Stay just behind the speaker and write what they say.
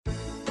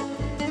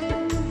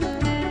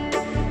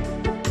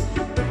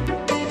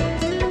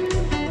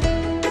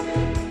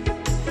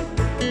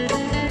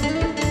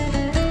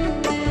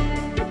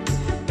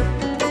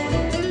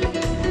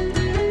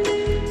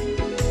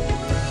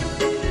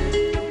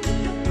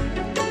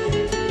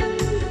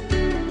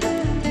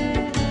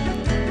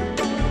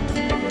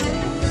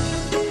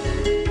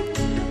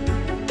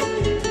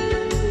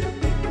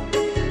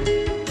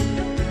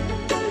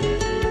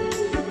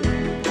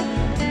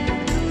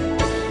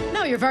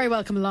very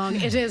welcome along.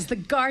 It is the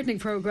gardening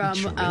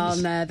programme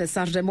on this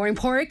Saturday morning.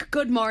 Porrick,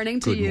 good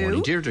morning to you. Good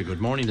morning, Deirdre. Good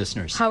morning,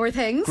 listeners. How are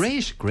things?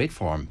 Great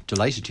form.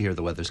 Delighted to hear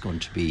the weather's going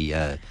to be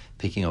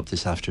picking up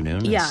this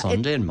afternoon and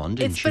Sunday and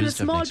Monday and Tuesday. It's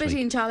been a small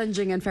bit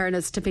challenging, in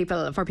fairness to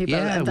people, in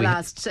the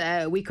last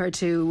week or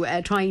two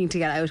trying to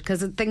get out,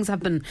 because things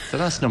have been the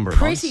last number of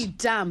months pretty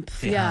damp.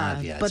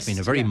 It's been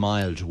a very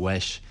mild,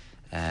 wet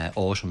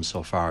autumn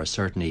so far.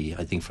 Certainly,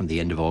 I think from the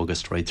end of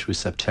August right through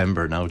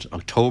September, now to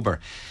October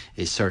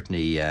is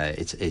certainly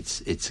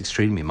it's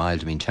extremely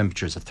mild. I mean,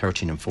 temperatures of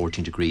 13 and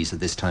 14 degrees at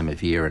this time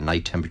of year, and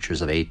night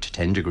temperatures of 8 to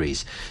 10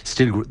 degrees.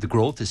 Still, the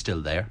growth is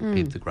still there.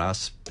 The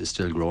grass is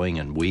still growing,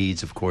 and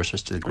weeds, of course, are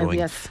still growing.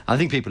 Yes. I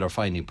think people are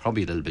finding it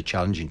probably a little bit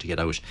challenging to get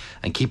out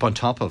and keep on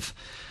top of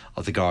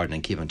the garden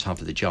and keep on top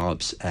of the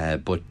jobs,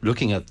 but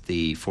looking at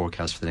the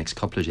forecast for the next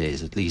couple of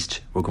days, at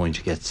least we're going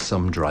to get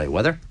some dry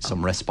weather,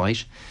 some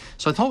respite.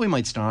 So I thought we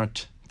might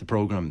start the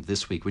programme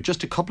this week with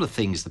just a couple of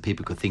things that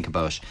people could think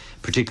about,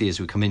 particularly as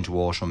we come into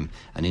autumn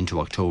and into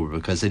October,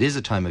 because it is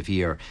a time of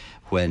year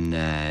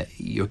when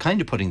you're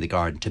kind of putting the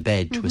garden to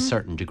bed to a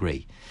certain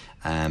degree,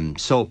 and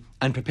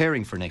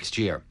preparing for next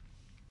year.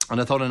 And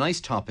I thought a nice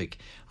topic,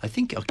 I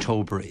think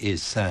October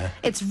is, a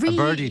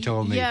birdie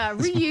told me. Yeah,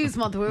 reuse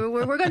month. We're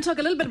going to talk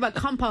a little bit about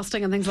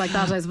composting and things like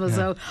that, I suppose.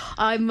 So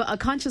I'm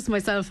conscious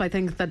myself, I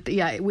think that,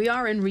 we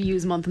are in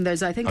reuse month, and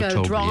there's, I think,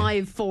 October, a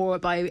drive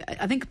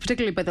I think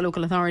particularly by the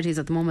local authorities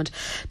at the moment,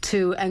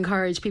 to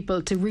encourage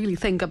people to really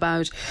think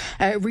about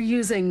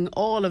reusing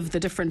all of the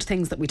different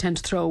things that we tend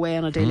to throw away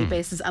on a daily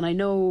basis. And I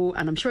know,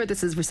 and I'm sure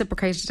this is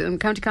reciprocated in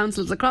county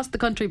councils across the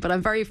country, but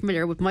I'm very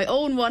familiar with my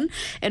own one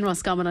in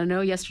Roscommon. I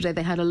know yesterday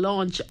they had a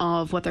launch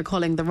of what they're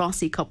calling the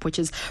Rossi Cup, which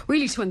is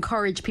really to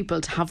encourage people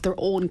to have their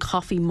own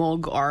coffee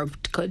mug or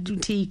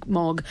tea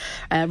mug,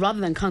 rather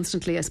than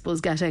constantly, I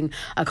suppose, getting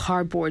a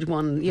cardboard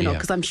one,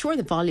 because I'm sure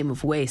the volume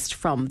of waste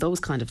from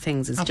those kind of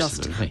things is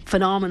just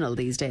phenomenal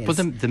these days. But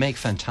they make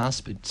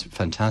fantastic,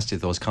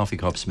 those coffee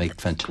cups make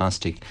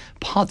fantastic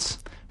pots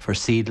for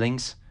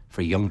seedlings,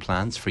 for young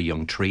plants, for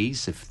young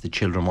trees. If the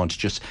children want to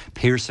just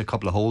pierce a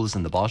couple of holes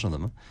in the bottom of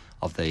them,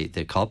 of the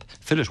cup,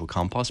 fill it with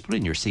compost, put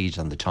in your seeds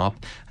on the top,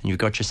 and you've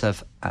got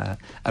yourself a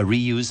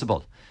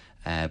reusable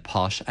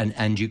pot and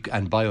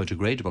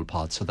biodegradable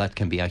pot, so that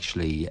can be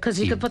actually, because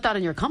you could put that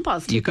in your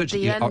compost. You could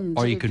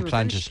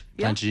plant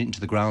it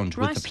into the ground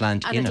with the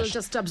plant and in it'll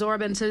just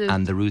absorb into,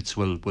 and the roots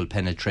will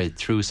penetrate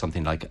through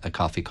something like a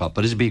coffee cup.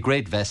 But it'd be a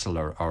great vessel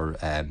or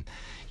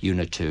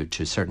unit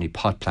to certainly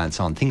pot plants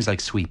on. Things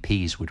like sweet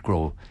peas would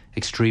grow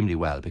extremely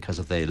well because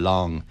of the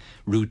long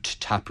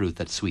taproot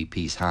that sweet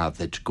peas have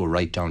that go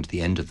right down to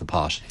the end of the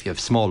pot. If you have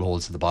small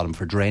holes at the bottom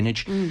for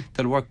drainage,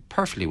 they'll work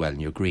perfectly well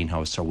in your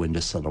greenhouse or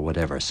windowsill or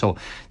whatever. So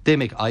they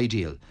make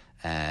ideal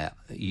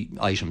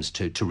items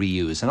to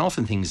reuse. And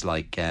often things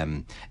like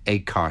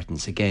egg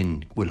cartons,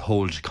 again, will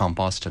hold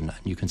compost and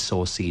you can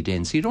sow seed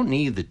in. So you don't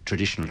need the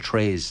traditional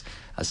trays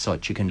as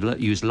such. You can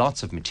use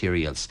lots of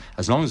materials.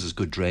 As long as there's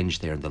good drainage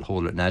there and they'll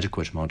hold an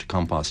adequate amount of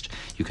compost,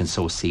 you can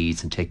sow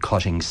seeds and take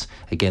cuttings.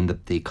 Again,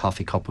 the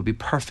coffee cup would be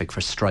perfect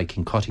for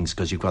striking cuttings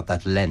because you've got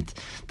that length,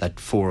 that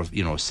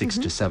 6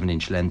 to 7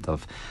 inch length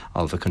of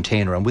a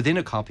container. And within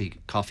a coffee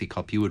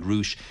cup, you would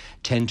root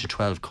 10 to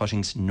 12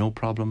 cuttings, no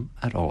problem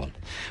at all.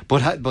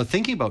 But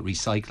thinking about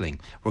recycling,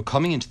 we're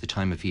coming into the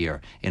time of year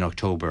in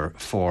October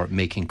for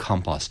making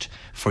compost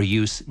for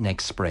use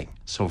next spring.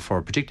 So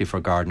particularly for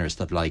gardeners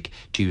that like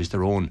to use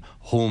their own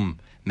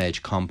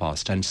home-made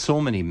compost, and so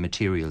many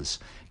materials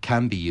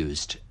can be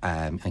used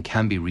and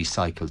can be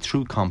recycled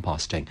through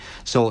composting.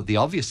 So the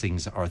obvious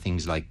things are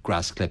things like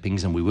grass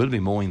clippings, and we will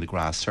be mowing the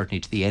grass certainly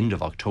to the end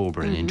of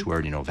October and into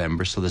early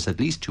November. So there's at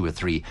least 2 or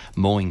 3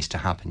 mowings to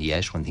happen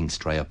yet when things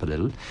dry up a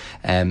little.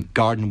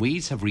 Garden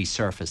weeds have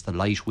resurfaced, the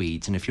light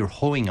weeds, and if you're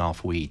hoeing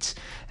off weeds,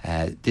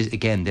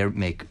 they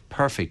make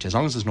perfect, as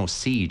long as there's no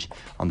seed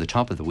on the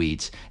top of the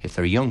weeds. If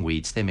they're young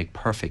weeds, they make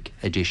perfect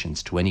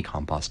additions to any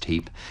compost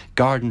heap.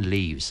 Garden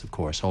leaves, of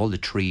course, all the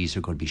trees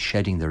are going to be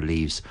shedding their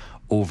leaves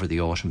over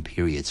the autumn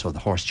period. So the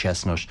horse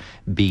chestnut,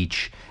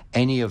 beech,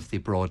 any of the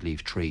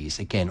broadleaf trees,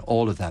 again,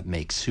 all of that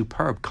makes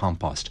superb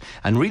compost.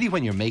 And really,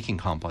 when you're making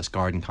compost,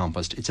 garden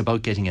compost, it's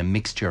about getting a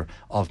mixture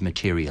of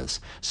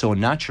materials. So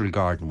natural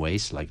garden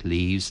waste like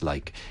leaves,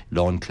 like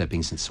lawn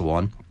clippings and so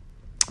on,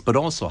 but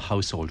also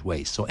household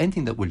waste, so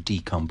anything that will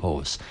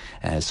decompose.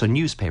 So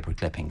newspaper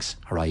clippings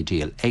are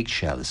ideal,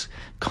 eggshells,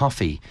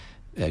 coffee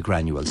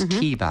granules,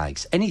 tea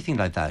bags, anything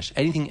like that,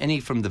 any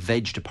from the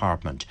veg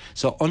department.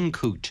 So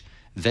uncooked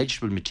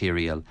vegetable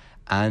material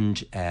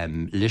and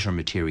litter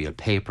material,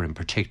 paper in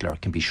particular,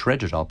 can be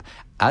shredded up,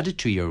 added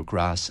to your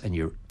grass and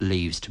your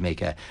leaves to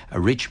make a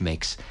rich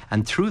mix,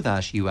 and through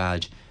that you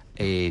add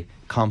a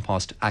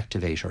compost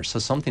activator. So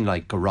something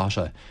like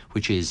Garota,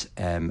 which is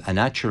a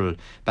natural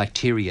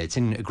bacteria. It's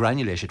in a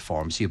granulated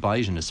form, so you buy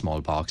it in a small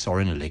box or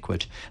in a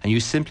liquid, and you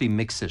simply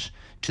mix it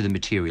to the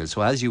material.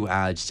 So as you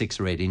add 6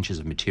 or 8 inches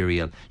of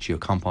material to your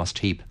compost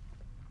heap,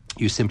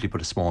 you simply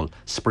put a small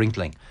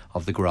sprinkling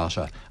of the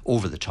Garrotta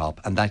over the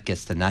top, and that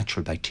gets the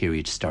natural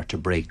bacteria to start to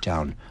break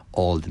down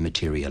all the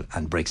material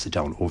and breaks it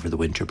down over the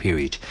winter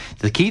period.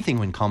 The key thing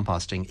when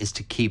composting is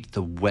to keep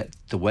the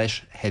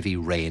wet, heavy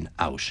rain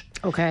out.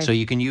 Okay. So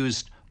you can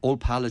use old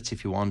pallets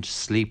if you want,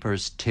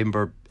 sleepers,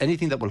 timber,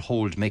 anything that will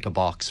hold, make a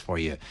box for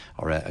you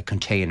or a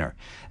container.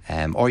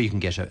 Or you can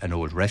get an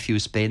old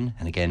refuse bin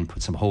and again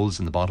put some holes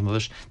in the bottom of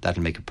it.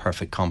 That'll make a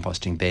perfect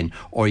composting bin.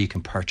 Or you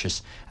can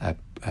purchase a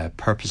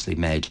purposely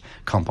made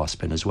compost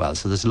bin as well.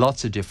 So there's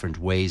lots of different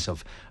ways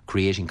of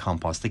creating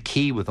compost. The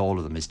key with all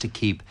of them is to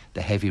keep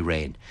the heavy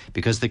rain,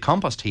 because the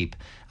compost heap,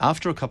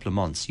 after a couple of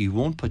months, you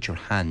won't put your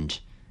hand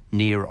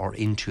near or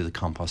into the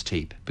compost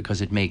heap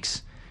because it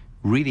makes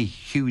really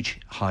huge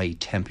high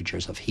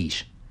temperatures of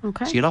heat.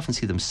 Okay. So you'll often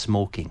see them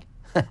smoking.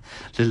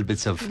 little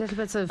bits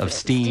of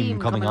steam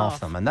coming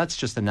off them, and that's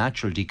just the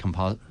natural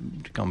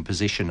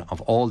decomposition of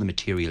all the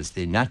materials.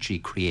 They naturally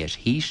create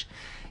heat.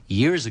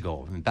 Years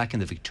ago, back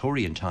in the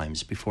Victorian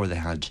times, before they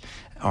had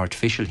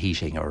artificial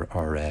heating or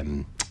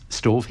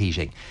stove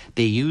heating,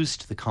 they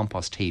used the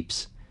compost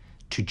heaps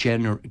to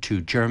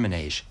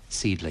germinate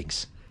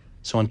seedlings.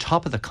 So on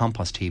top of the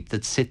compost heap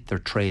that sit their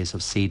trays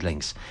of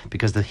seedlings,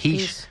 because the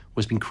heat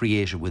was being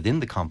created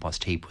within the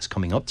compost heap, was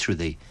coming up through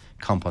the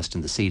compost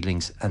and the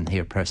seedlings, and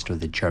here presto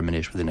they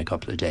germinate within a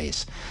couple of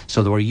days.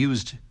 So they were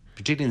used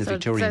particularly in the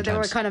Victorian times. So they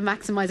were kind of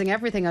maximising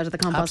everything out of the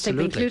compost heap,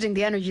 including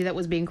the energy that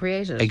was being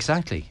created.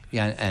 Exactly.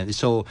 Yeah, and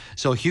so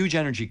huge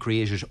energy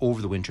created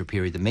over the winter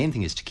period. The main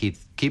thing is to keep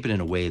it in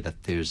a way that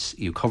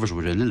you cover it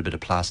with a little bit of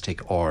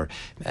plastic or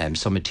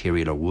some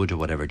material or wood or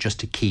whatever,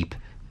 just to keep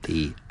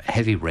the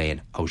heavy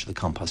rain out of the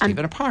compost heap.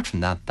 And apart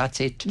from that, that's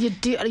it.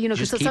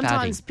 Because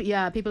sometimes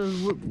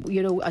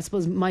people, I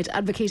suppose, might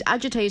advocate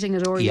agitating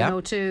it, or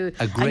to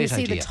a great and you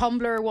see idea. The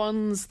tumbler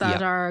ones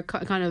that are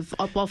kind of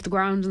up off the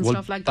ground and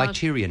stuff like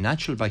that.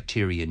 Natural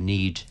bacteria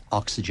need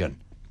oxygen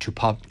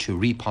to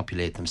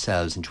repopulate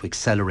themselves and to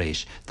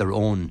accelerate their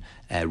own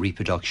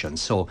reproduction.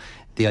 So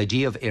the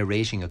idea of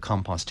aerating a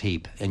compost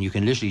heap, and you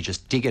can literally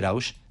just dig it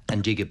out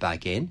and dig it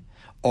back in,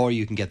 or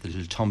you can get the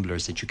little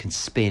tumblers that you can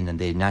spin and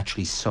they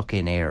naturally suck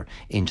in air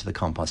into the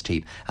compost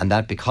heap. And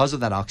that, because of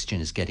that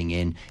oxygen is getting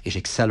in, it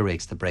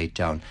accelerates the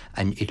breakdown,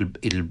 and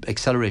it'll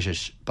accelerate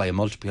it by a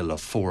multiple of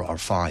 4 or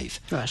 5.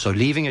 Right. So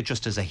leaving it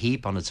just as a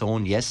heap on its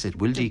own, yes, it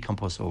will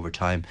decompose over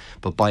time,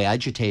 but by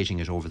agitating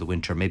it over the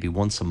winter, maybe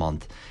once a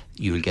month,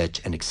 you will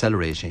get an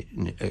acceleration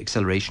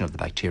of the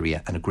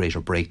bacteria and a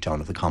greater breakdown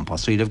of the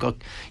compost. So you'll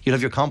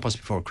have your compost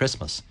before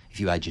Christmas if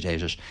you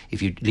agitate it.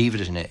 If you leave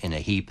it in a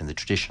heap in the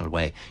traditional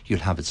way, you'll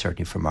have it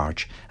certainly for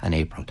March and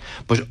April.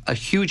 But a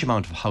huge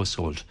amount of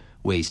household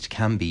waste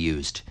can be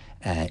used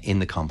in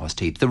the compost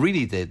heap.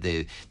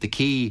 The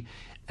key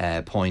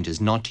point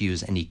is not to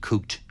use any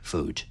cooked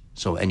food.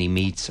 So any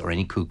meats or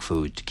any cooked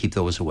food, to keep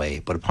those away.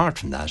 But apart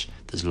from that,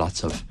 there's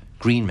lots of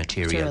green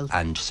material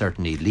and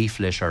certainly leaf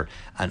litter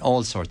and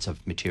all sorts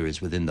of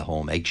materials within the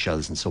home,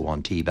 eggshells and so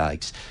on, tea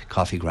bags,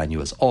 coffee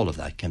granules, all of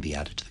that can be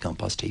added to the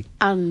compost heap.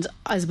 And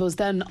I suppose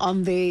then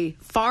on the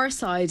far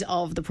side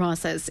of the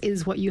process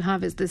is what you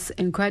have is this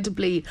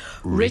incredibly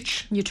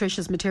rich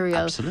nutritious material.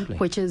 Absolutely.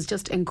 Which is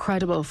just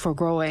incredible for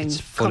growing. It's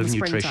full of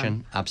springtime.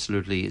 nutrition,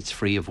 absolutely. It's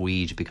free of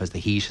weed because the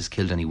heat has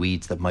killed any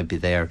weeds that might be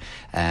there,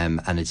 and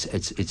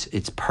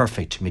it's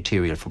perfect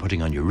material for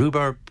putting on your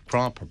rhubarb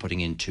crop or putting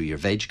into your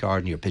veg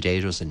garden, your potatoes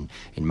in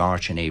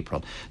March and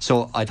April.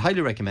 So I'd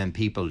highly recommend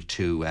people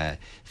to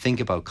think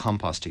about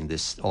composting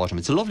this autumn.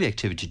 It's a lovely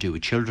activity to do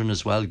with children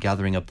as well,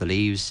 gathering up the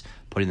leaves,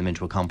 putting them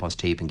into a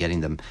compost heap and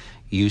getting them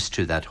used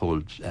to that whole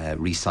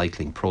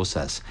recycling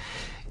process.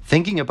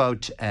 Thinking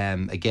about,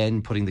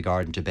 again, putting the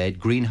garden to bed,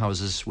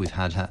 greenhouses, we've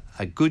had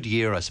a good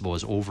year, I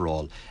suppose,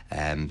 overall.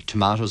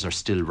 Tomatoes are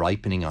still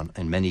ripening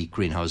in many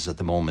greenhouses at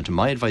the moment, and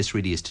my advice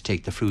really is to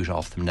take the fruit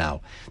off them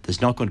now. There's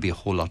not going to be a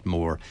whole lot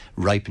more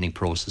ripening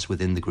process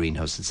within the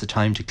greenhouse. It's the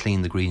time to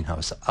clean the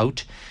greenhouse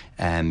out.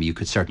 You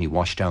could certainly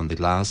wash down the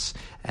glass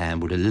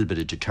with a little bit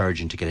of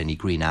detergent to get any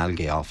green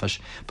algae off it.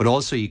 But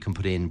also you can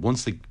put in,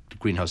 once the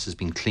greenhouse has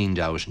been cleaned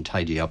out and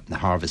tidied up and the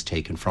harvest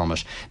taken from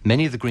it,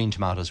 many of the green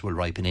tomatoes will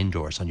ripen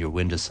indoors on your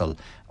windowsill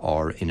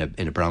or in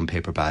a brown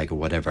paper bag or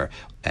whatever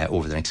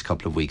over the next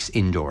couple of weeks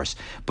indoors.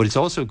 But it's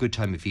also a good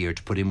time of year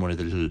to put in one of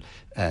the little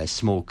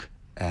smoke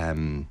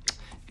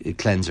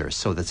cleansers.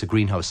 So that's a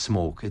greenhouse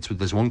smoke.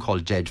 There's one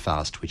called Dead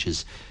Fast, which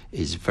is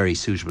very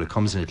suitable. It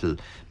comes in a little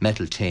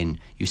metal tin.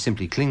 You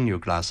simply clean your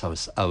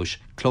glasshouse out,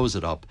 close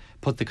it up,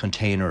 put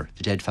the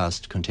Dead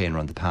Fast container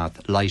on the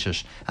path, light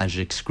it, and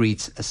it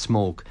excretes a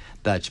smoke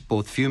that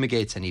both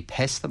fumigates any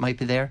pests that might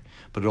be there,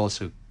 but it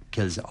also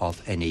kills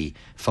off any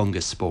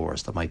fungus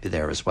spores that might be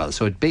there as well.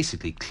 So it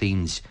basically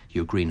cleans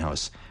your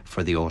greenhouse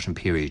for the autumn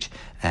period.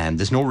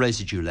 There's no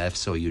residue left,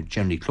 so you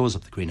generally close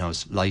up the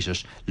greenhouse, light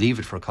it, leave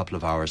it for a couple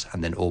of hours,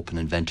 and then open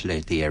and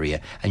ventilate the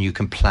area. And you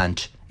can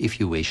plant, if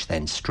you wish,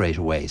 then straight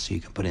away. So you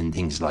can put in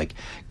things like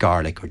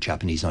garlic or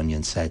Japanese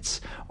onion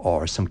sets,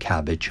 or some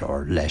cabbage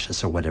or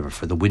lettuce or whatever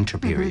for the winter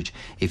period,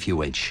 if you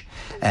wish.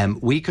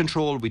 Weed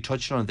control, we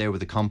touched on it there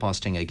with the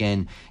composting.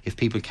 Again, if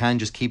people can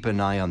just keep an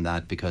eye on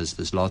that, because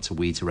there's lots of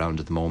weeds around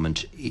at the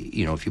moment.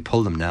 You know, if you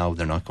pull them now,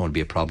 they're not going to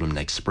be a problem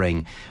next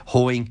spring.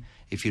 Hoeing,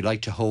 if you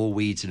like to hoe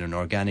weeds in an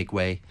organic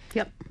way,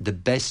 the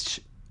best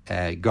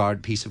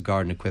piece of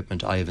garden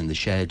equipment I have in the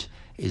shed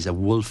is a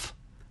Wolf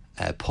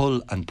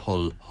pull and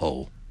pull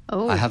hoe.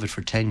 Oh. I have it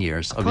for 10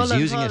 years. I was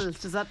using it.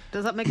 Does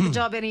that make the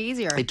job any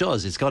easier? It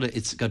does. It's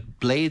got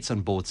blades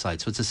on both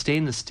sides, so it's a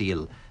stainless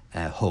steel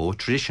hoe,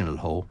 traditional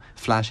hoe,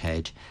 flat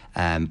head,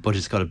 but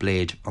it's got a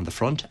blade on the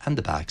front and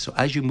the back. So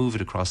as you move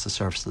it across the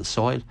surface of the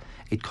soil,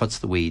 it cuts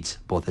the weeds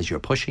both as you're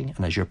pushing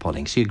and as you're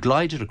pulling. So you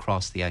glide it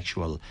across the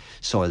actual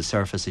soil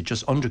surface. It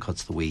just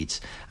undercuts the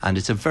weeds, and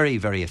it's a very,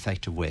 very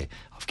effective way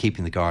of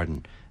keeping the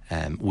garden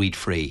weed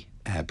free.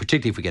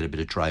 Particularly if we get a bit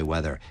of dry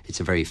weather, it's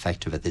very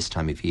effective at this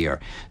time of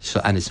year.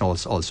 So, and it's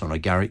also an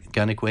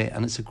organic way,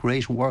 and it's a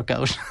great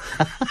workout.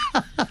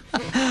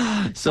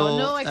 So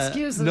no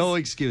excuses. No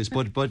excuse,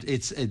 but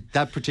it's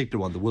that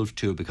particular one, the Wolf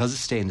 2, because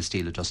it's stainless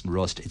steel, it doesn't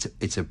rust.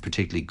 It's a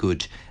particularly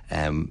good,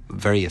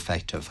 very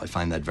effective. I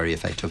find that very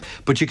effective.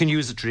 But you can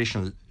use the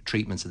traditional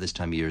treatments at this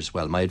time of year as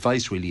well. My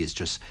advice really is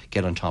just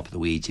get on top of the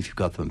weeds if you've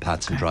got them in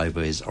paths and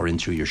driveways or in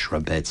through your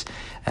shrub beds,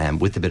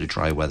 with a bit of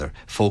dry weather.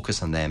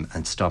 Focus on them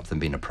and stop them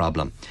being a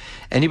problem.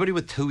 Anybody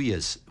with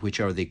thuyas, which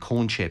are the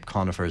cone-shaped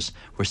conifers,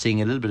 we're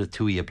seeing a little bit of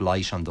thuya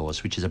blight on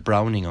those, which is a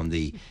browning on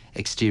the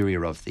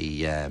exterior of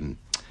the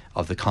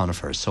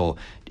conifers. So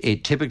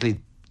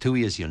typically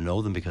thuyas, you'll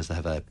know them because they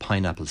have a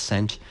pineapple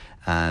scent,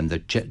 and they're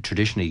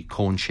traditionally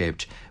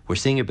cone-shaped. We're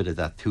seeing a bit of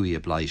that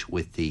thuya blight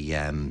with the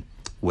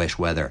wet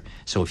weather.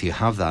 So if you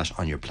have that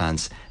on your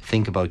plants,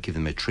 think about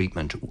giving them a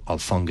treatment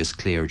of fungus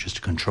clear just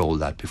to control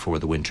that before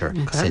the winter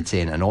sets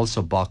in. And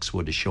also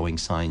boxwood is showing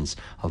signs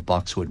of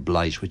boxwood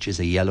blight, which is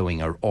a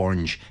yellowing or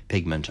orange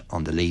pigment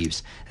on the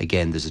leaves.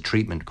 Again, there's a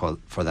treatment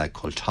for that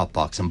called Top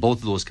Box, and both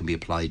of those can be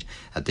applied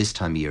at this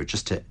time of year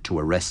just to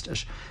arrest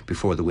it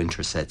before the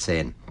winter sets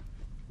in.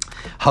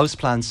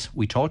 Houseplants,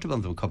 we talked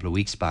about them a couple of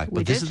weeks back,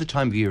 but this is the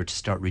time of year to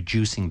start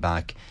reducing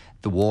back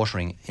the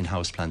watering in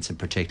houseplants in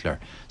particular.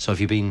 So if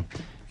you've been,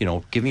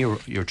 giving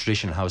your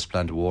traditional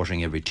houseplant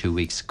watering every 2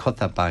 weeks, cut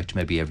that back to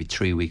maybe every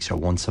 3 weeks or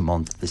once a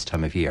month this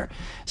time of year.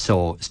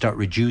 So start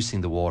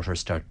reducing the water,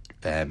 start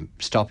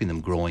stopping them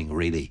growing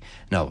really.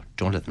 Now,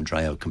 don't let them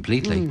dry out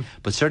completely,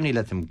 but certainly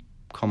let them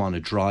come on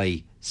a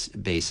dry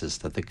basis,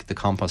 that the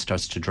compost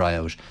starts to dry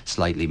out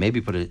slightly. Maybe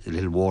put a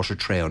little water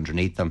tray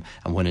underneath them,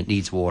 and when it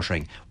needs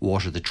watering,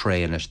 water the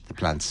tray and the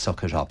plants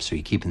suck it up. So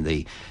you're keeping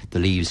the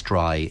leaves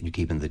dry, and you're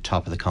keeping the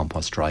top of the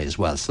compost dry as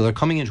well. So they're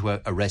coming into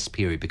a rest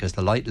period because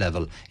the light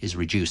level is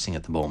reducing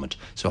at the moment.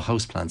 So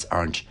houseplants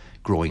aren't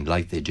growing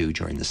like they do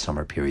during the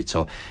summer period.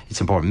 So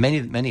it's important.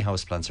 Many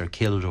houseplants are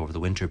killed over the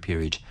winter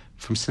period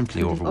from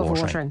simply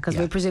overwatering, because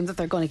we presume that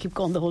they're going to keep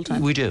going the whole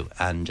time. We do.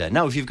 And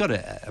now if you've got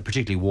a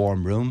particularly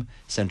warm room,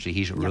 centrally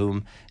heated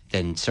room,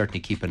 then certainly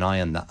keep an eye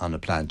on a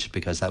plant,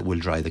 because that will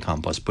dry the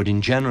compost. But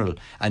in general,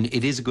 and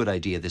it is a good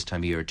idea this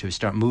time of year to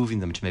start moving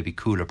them to maybe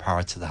cooler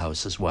parts of the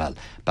house as well,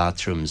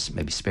 bathrooms,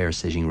 maybe spare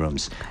sitting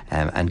rooms,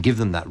 and give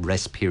them that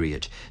rest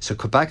period. So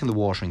cut back on the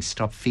watering,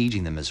 stop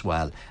feeding them as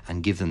well,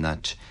 and give them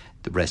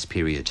the rest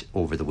period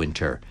over the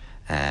winter.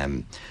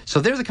 So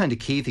they're the kind of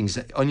key things.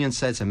 Onion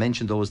sets, I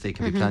mentioned those. They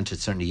can be planted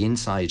certainly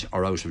inside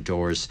or out of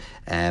doors.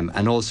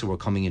 And also we're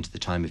coming into the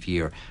time of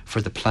year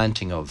for the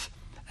planting of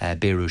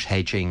bare root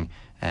hedging,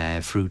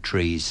 fruit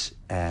trees,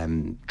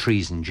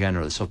 trees in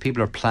general. So if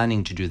people are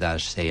planning to do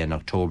that, say in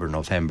October,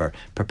 November,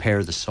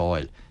 prepare the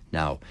soil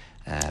now.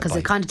 Because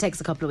it kind of takes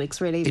a couple of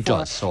weeks, really. It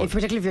does. So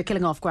particularly if you're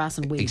killing off grass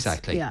and weeds.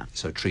 Exactly. Yeah.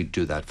 So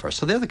do that first.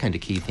 So they're the kind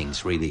of key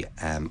things, really.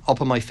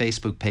 Up on my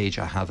Facebook page,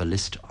 I have a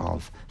list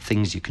of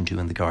things you can do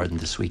in the garden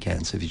this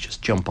weekend. So if you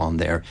just jump on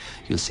there,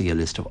 you'll see a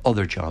list of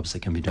other jobs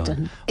that can be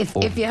done. If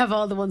you have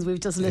all the ones we've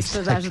just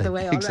listed out of the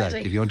way already.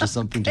 Exactly. If you want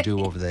something to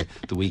do over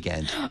the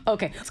weekend.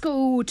 Okay. Let's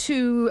go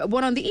to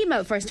one on the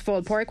email first of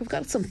all, Porrick. We've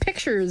got some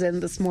pictures in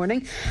this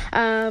morning.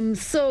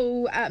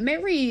 So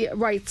Mary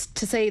writes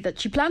to say that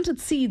she planted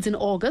seeds in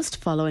August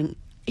following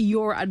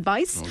your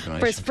advice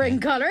for spring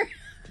colour.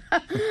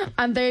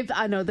 And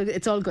I know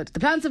it's all good. The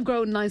plants have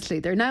grown nicely.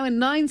 They're now in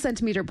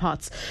 9-centimetre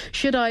pots.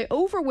 Should I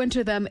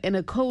overwinter them in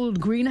a cold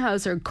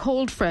greenhouse or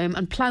cold frame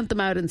and plant them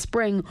out in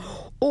spring,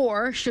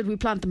 Or should we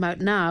plant them out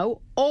now?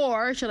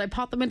 Or should I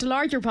pot them into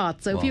larger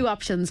pots? So a few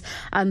options.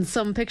 And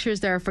some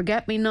pictures there.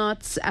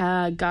 Forget-me-nots,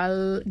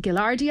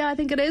 Gaillardia, I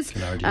think it is.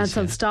 And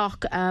some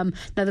stock. Now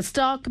the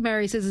stock,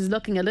 Mary says, is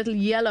looking a little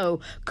yellow.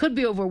 Could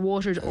be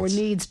overwatered or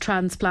needs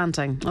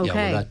transplanting.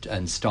 Okay. Yeah,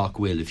 and stock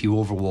will. If you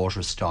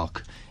overwater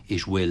stock,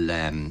 it will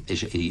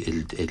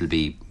it'll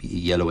be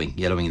yellowing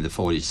in the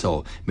foliage.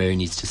 So Mary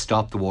needs to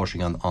stop the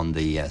watering on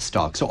the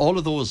stock. So all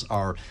of those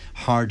are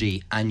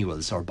hardy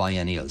annuals or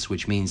biennials,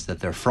 which means that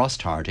they're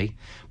frost hardy.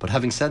 But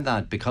having said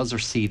that, because they're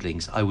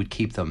seedlings, I would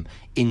keep them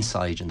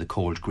inside in the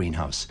cold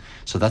greenhouse.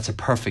 So that's a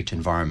perfect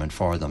environment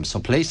for them. So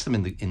place them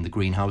in the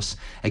greenhouse.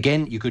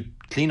 Again, you could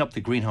clean up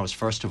the greenhouse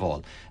first of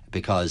all,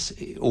 because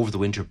over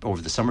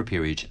the summer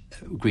period,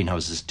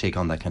 greenhouses take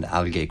on that kind of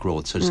algae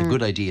growth. So it's a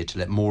good idea to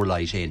let more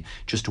light in,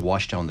 just to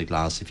wash down the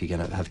glass if you're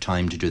going to have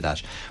time to do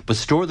that. But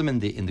store them in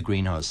the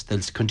greenhouse.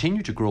 They'll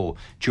continue to grow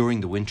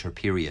during the winter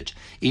period.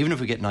 Even if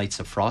we get nights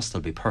of frost,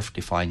 they'll be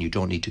perfectly fine. You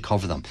don't need to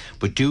cover them.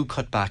 But do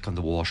cut back on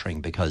the watering,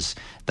 because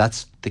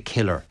that's the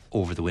killer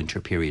over the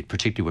winter period,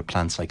 particularly with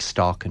plants like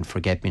stock and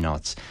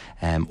forget-me-nots.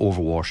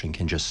 Overwatering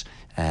can just...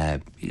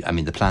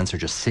 the plants are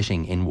just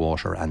sitting in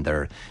water and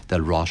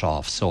they'll rot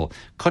off. So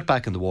cut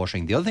back on the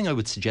watering. The other thing I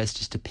would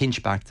suggest is to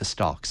pinch back the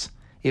stalks.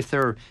 If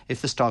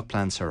the stalk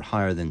plants are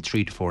higher than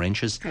 3 to 4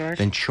 inches,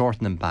 then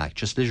shorten them back.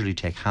 Just literally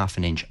take half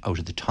an inch out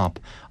of the top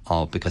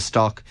because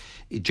stock,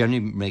 it generally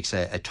makes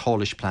a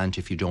tallish plant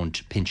if you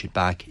don't pinch it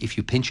back. If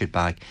you pinch it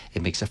back,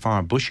 it makes a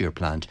far bushier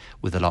plant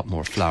with a lot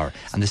more flower.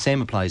 And the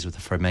same applies with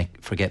the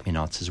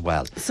forget-me-nots as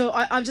well. So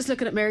I'm just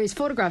looking at Mary's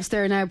photographs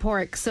there now,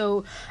 Porrick.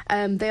 So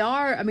they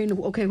are,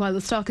 while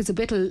the stalk is a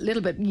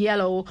little bit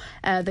yellow,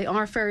 they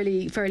are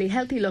fairly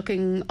healthy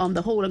looking on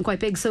the whole and quite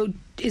big. So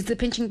is the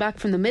pinching back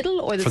from the middle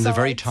or the from sides?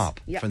 The very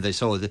top? Yeah.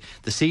 So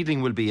the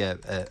seedling will be a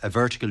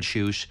vertical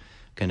shoot.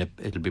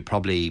 It'll be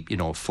probably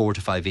 4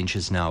 to 5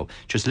 inches now.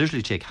 Just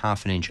literally take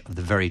half an inch of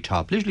the very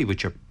top, literally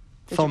with your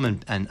thumb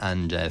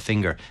and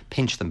finger,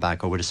 pinch them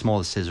back, or with a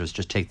small scissors,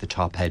 just take the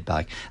top head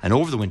back. And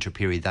over the winter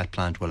period, that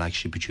plant will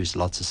actually produce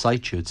lots of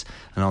side shoots,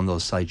 and on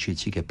those side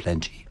shoots you get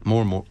plenty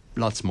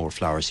lots more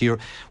flowers. So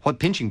what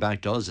pinching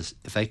back does is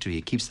effectively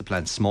it keeps the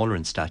plant smaller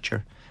in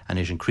stature, and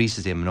it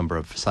increases the number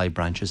of side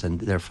branches and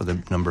therefore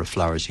the number of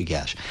flowers you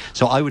get.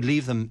 So I would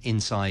leave them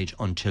inside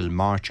until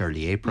March,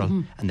 early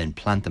April, and then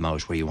plant them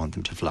out where you want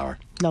them to flower.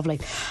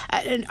 Lovely.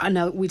 I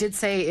know we did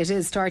say it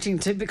is starting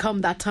to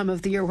become that time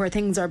of the year where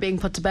things are being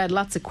put to bed.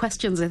 Lots of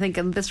questions, I think,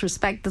 in this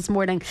respect this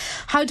morning.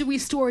 How do we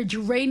store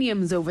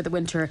geraniums over the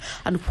winter,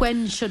 and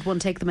when should one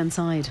take them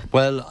inside?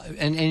 Well,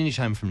 any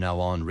time from now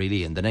on,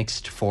 really. In the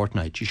next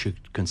fortnight, you should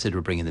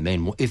consider bringing them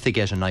in. If they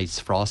get a night's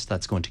frost,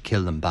 that's going to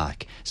kill them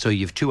back. So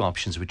you have two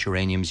options with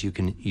geraniums. You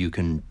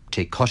can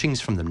take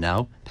cuttings from them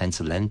now,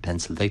 pencil length,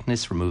 pencil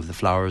thickness, remove the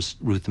flowers,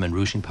 root them in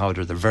rooting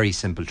powder. They're very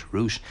simple to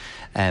root.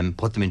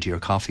 Put them into your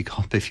coffee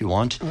cup if you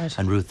want,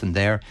 and root them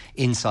there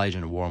inside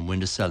in a warm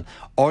windowsill.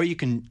 Or you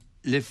can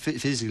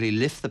physically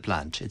lift the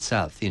plant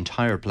itself, the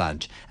entire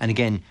plant, and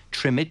again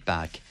trim it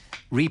back,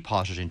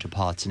 repot it into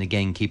pots, and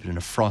again keep it in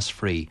a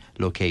frost-free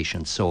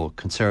location. So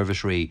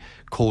conservatory,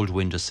 cold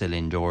windowsill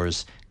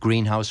indoors.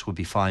 Greenhouse would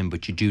be fine,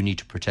 but you do need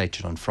to protect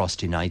it on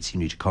frosty nights. You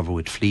need to cover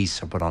with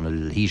fleece or put on a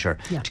little heater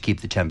to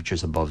keep the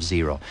temperatures above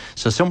zero.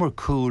 So somewhere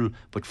cool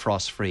but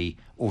frost-free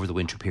over the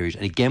winter period.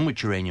 And again with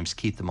geraniums,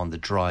 keep them on the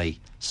dry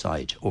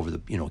side over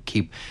the,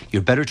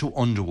 you're better to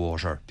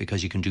underwater,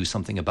 because you can do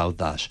something about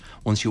that.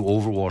 Once you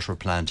overwater a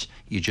plant,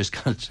 you just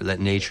got to let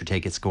nature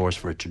take its course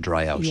for it to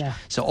dry out. Yeah.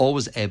 So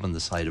always ebb on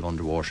the side of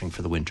underwatering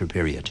for the winter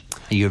period.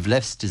 And you have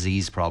less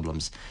disease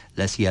problems,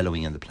 less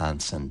yellowing in the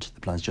plants, and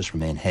the plants just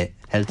remain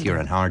healthier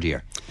and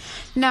hardier.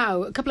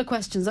 Now, a couple of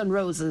questions on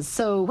roses.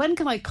 So when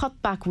can I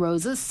cut back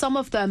roses? Some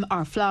of them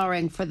are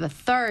flowering for the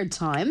third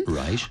time.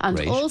 Right.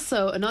 And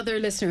also another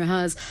listener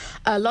has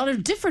a lot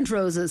of different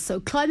roses, so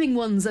climbing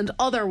ones and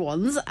other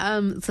ones.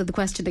 So the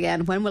question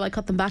again, when will I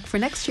cut them back for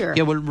next year?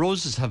 Yeah, well,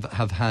 roses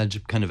have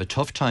had kind of a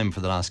tough time for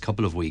the last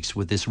couple of weeks.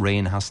 With this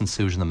rain hasn't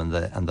suited them, and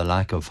the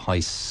lack of high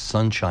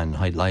sunshine,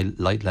 high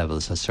light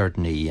levels has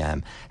certainly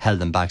held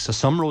them back. So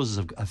some roses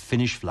have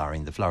finished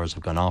flowering. The flowers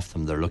have gone off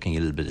them. They're looking a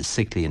little bit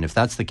sickly, and if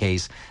that's the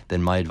case,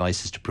 then my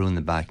advice is to prune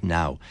them back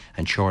now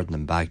and shorten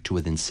them back to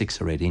within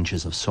 6 or 8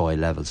 inches of soil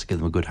levels. Give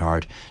them a good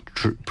hard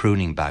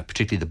pruning back,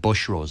 particularly the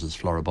bush roses,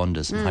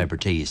 Floribundas and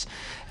Hybrides.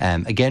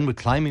 Again, with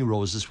climbing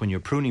roses, when you're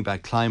pruning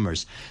back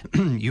climbers,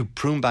 you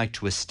prune back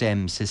to a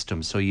stem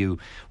system. So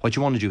what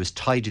you want to do is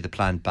tidy the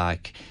plant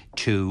back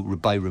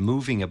by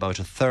removing about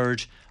a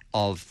third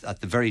at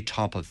the very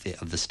top of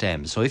the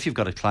stem. So if you've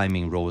got a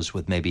climbing rose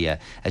with maybe a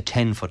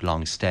 10-foot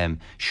long stem,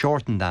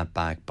 shorten that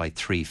back by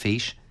 3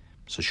 feet.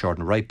 So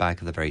shorten right back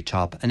at the very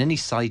top, and any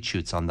side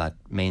shoots on that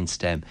main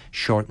stem,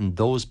 shorten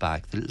those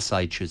back, the little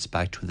side shoots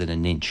back to within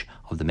an inch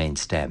of the main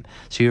stem.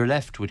 So you're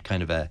left with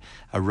kind of a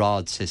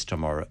rod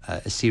system, or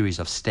a series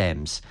of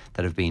stems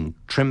that have been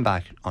trimmed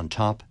back on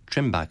top,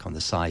 trimmed back on the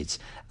sides,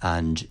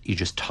 and you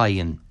just tie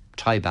in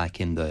tie back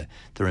in the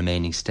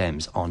remaining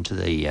stems onto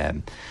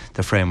the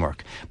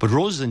framework. But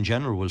roses in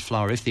general will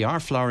flower. If they are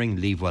flowering,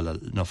 leave well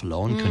enough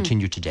alone.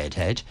 Continue to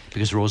deadhead,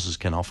 because roses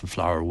can often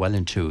flower well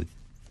into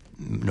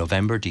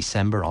November,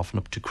 December, often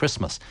up to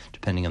Christmas,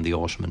 depending on the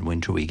autumn and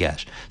winter we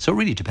get. So it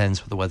really depends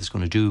what the weather's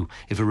going to do.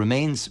 If it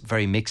remains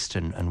very mixed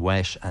and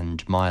wet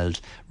and mild,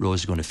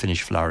 roses are going to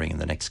finish flowering in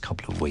the next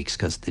couple of weeks,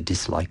 because they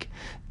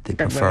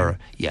prefer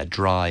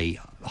dry,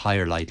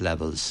 higher light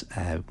levels,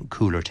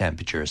 cooler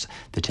temperatures.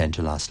 They tend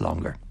to last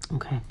longer.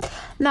 Okay.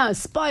 Now,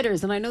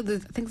 spiders, and I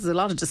think there's a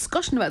lot of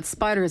discussion about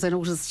spiders, I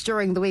noticed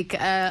during the week.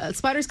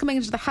 Spiders coming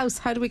into the house,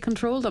 how do we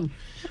control them?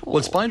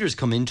 Well, spiders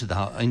come into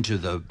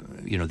the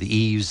the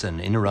eaves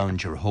and in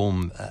around your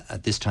home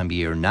at this time of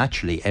year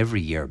naturally every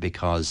year,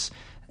 because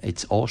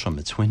it's autumn,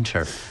 it's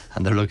winter,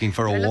 and they're looking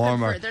for a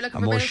warmer, a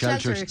more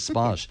sheltered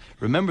spot.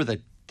 Remember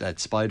that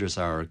spiders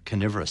are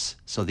carnivorous,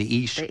 so they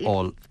eat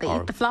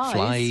the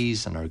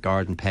flies and our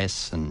garden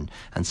pests and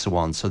so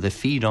on. So they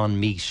feed on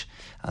meat,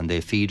 and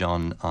they feed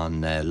on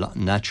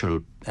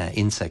natural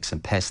insects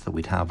and pests that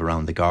we'd have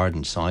around the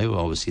garden. So I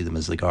always see them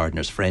as the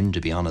gardener's friend,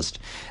 to be honest.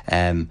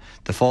 The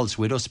false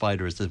widow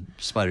spider is the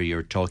spider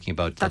you're talking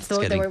about. That's the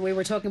one that we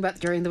were talking about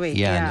during the week.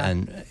 Yeah.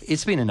 And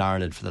it's been in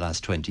Ireland for the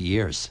last 20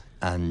 years.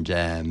 And,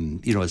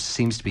 it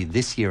seems to be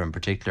this year in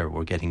particular,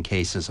 we're getting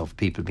cases of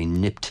people being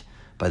nipped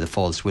by the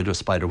false widow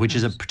spider, which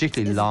is a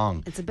particularly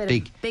long, it's a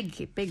bit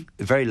big,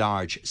 very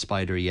large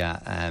spider.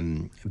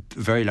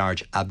 Very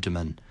large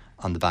abdomen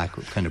on the back,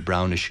 kind of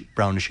brownish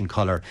in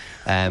colour.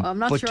 I'm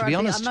not sure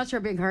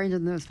I'd be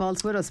encouraging the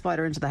false widow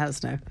spider into the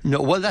house now.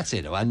 No, well, that's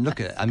it. And look,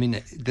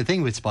 the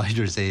thing with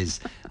spiders is,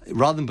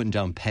 rather than putting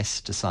down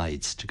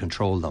pesticides to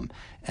control them,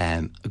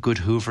 a good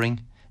hoovering.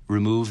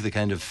 Remove the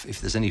if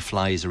there's any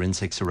flies or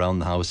insects around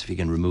the house, if you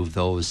can remove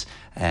those,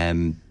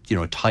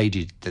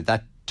 tidy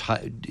that.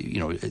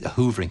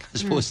 Hoovering, I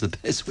suppose, is the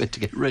best way to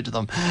get rid of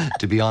them,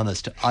 to be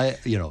honest.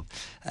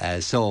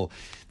 So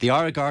they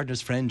are a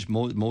gardener's friend,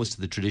 most of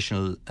the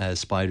traditional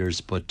spiders,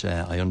 but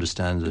I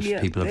understand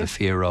that people have a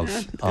fear of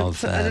a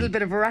little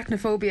bit of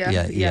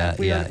arachnophobia. Yeah.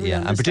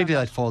 And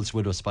particularly that false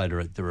widow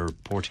spider, there are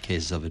reported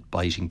cases of it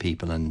biting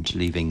people and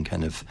leaving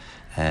kind of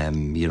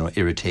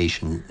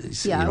irritation.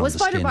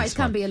 Spider bites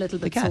can be a little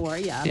bit sore.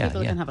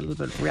 People can have a little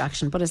bit of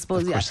reaction, but I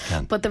suppose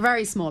but the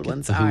very small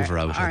ones the hoover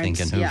out, I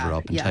think, and hoover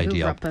up and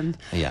tidy up.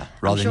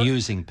 Rather than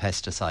using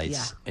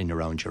pesticides in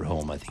around your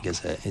home, I think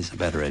is a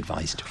better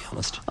advice, to be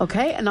honest.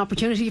 Okay, an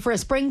opportunity for a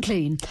spring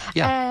clean.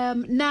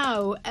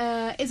 Now,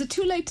 is it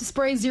too late to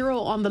spray Zero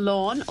on the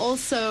lawn?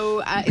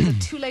 Also, is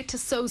it too late to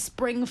sow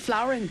spring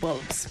flowering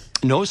bulbs?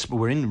 No,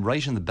 we're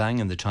right in the bang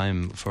in the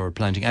time for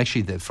planting.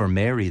 Actually, for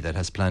Mary that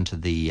has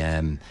planted the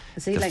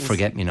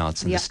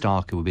forget-me-nots and the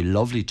stock, it would be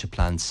lovely to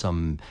plant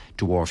some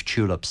dwarf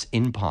tulips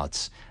in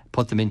pots.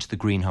 Put them into the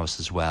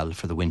greenhouse as well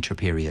for the winter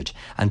period,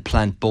 and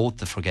plant both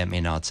the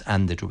forget-me-nots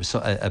and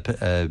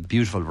a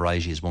beautiful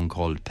variety is one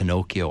called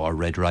Pinocchio or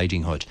Red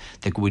Riding Hood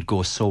that would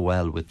go so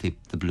well with the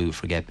blue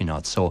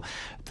forget-me-nots. So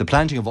the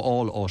planting of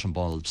all autumn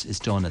bulbs is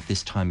done at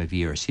this time of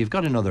year. So you've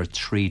got another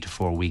 3 to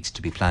 4 weeks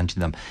to be planting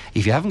them.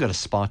 If you haven't got a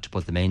spot to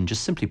put them in,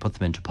 just simply put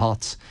them into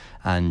pots,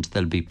 and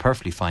they'll be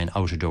perfectly fine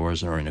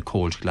outdoors or in a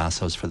cold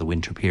glasshouse for the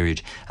winter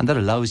period. And that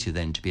allows you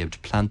then to be able to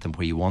plant them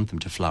where you want them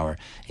to flower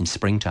in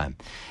springtime.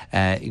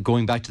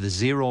 Going back to the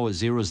Zero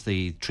is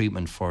the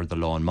treatment for the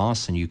lawn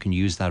moss, and you can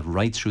use that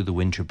right through the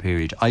winter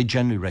period. I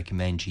generally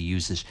recommend you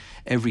use it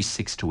every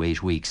 6 to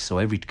 8 weeks, so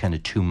every kind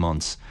of 2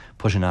 months.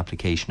 Put an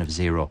application of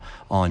Zero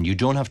on. You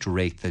don't have to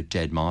rake the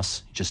dead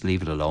moss. Just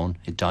leave it alone.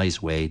 It dies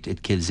away.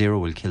 Zero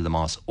will kill the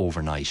moss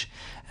overnight.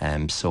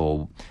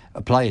 So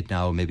apply it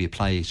now. Maybe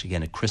apply it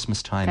again at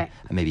Christmas time,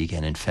 and maybe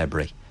again in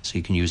February. So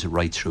you can use it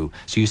right through.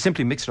 So you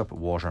simply mix it up with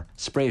water,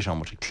 spray it on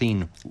with a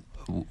clean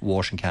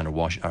washing can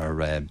or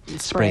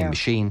spraying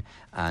machine,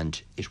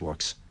 and it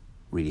works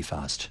really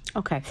fast.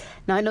 Okay.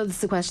 Now, I know this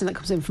is a question that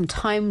comes in from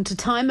time to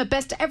time. A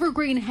best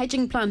evergreen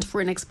hedging plant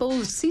for an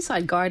exposed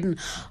seaside garden.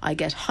 I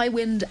get high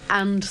wind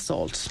and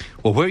salt.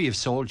 Well, where you have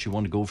salt, you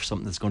want to go for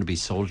something that's going to be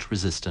salt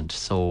resistant.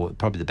 So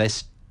probably the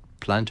best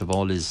plant of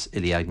all is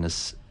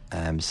Elaeagnus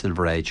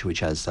silver edge, which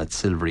has that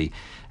silvery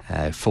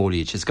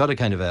foliage. It's got a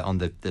kind of on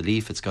the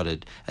leaf, it's got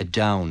a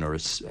down or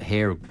a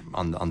hair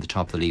on the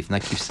top of the leaf, and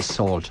that keeps the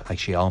salt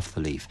actually off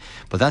the leaf.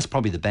 But that's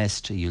probably the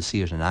best. You'll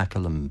see it in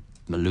Achill and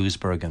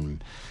Louisburg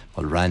and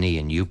Mulranny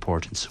and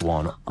Newport and so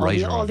on.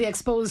 All the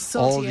exposed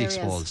salty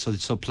areas.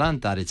 So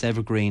plant that. It's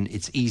evergreen.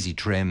 It's easy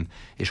trim.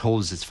 It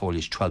holds its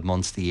foliage 12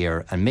 months of the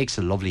year and makes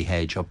a lovely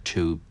hedge up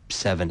to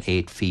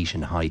 7-8 feet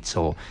in height.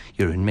 So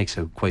it makes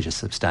quite a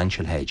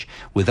substantial hedge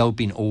without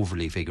being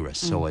overly vigorous.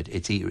 So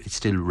it's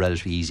still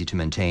relatively easy to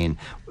maintain.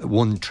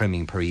 One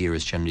trimming per year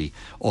is generally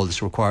all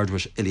that's required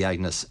with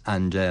Elaeagnus,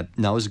 and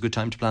now is a good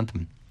time to plant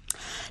them.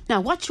 Now,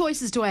 what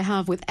choices do I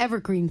have with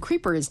evergreen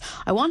creepers?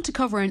 I want to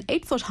cover an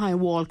 8-foot high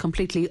wall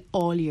completely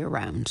all year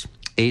round.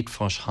 8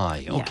 foot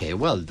high. Okay,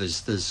 well,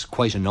 there's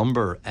quite a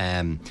number.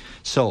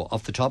 So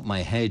off the top of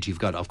my head, you've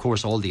got, of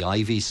course, all the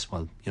ivies.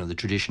 Well, the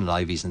traditional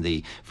ivies and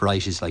the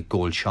varieties like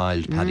Gold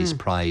Child, Paddy's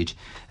Pride,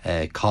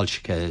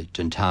 Colchica,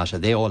 Dentata.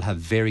 They all have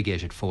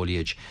variegated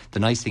foliage. The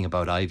nice thing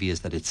about ivy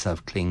is that it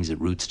self-clings, it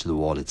roots to the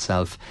wall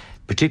itself.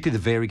 Particularly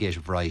the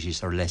variegated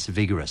varieties are less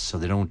vigorous, so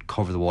they don't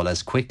cover the wall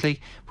as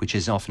quickly, which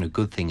is often a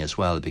good thing as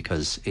well,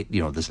 because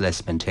there's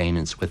less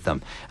maintenance with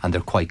them, and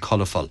they're quite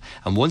colourful.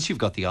 And once you've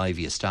got the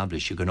ivy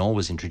established, you can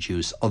always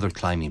introduce other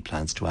climbing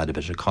plants to add a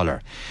bit of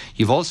colour.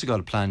 You've also got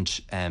a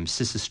plant,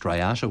 Cissus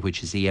striata,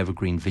 which is the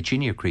evergreen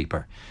Virginia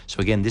creeper. So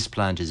again, this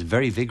plant is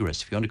very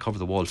vigorous. If you want to cover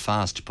the wall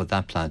fast, put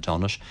that plant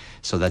on it.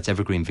 So that's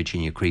evergreen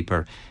Virginia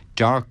creeper.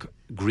 Dark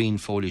green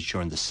foliage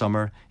during the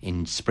summer.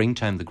 In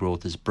springtime the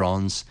growth is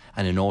bronze,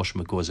 and in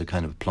autumn it goes a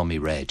kind of plummy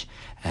red.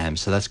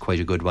 So that's quite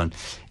a good one.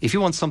 If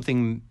you want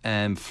something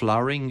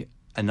flowering,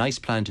 a nice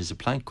plant is a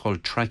plant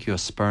called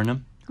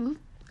Tracheospernum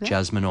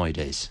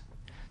jasminoides.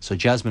 So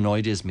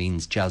jasminoides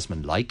means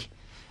jasmine-like,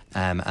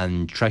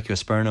 and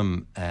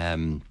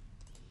Tracheospernum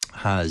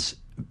has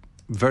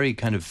very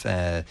kind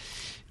of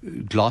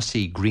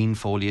glossy green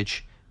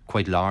foliage,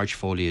 quite large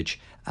foliage,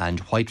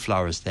 and white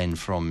flowers then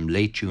from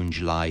late June,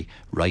 July,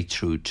 right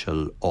through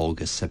till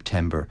August,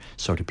 September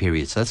sort of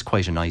period. So that's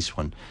quite a nice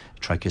one,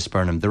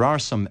 Tracheospernum. There are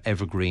some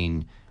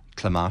evergreen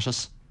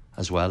clematis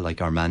as well, like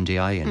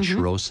Armandii and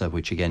Chirosa,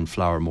 which again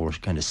flower more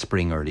kind of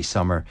spring, early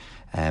summer.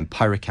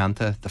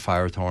 Pyracantha, the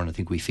firethorn, I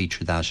think we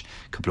featured that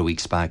a couple of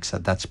weeks back. So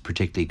that's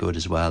particularly good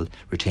as well,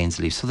 retains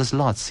leaves. So there's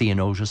lots.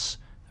 Ceanothus,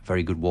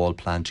 very good wall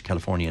plant.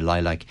 California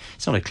lilac.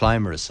 It's not a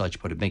climber as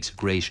such, but it makes a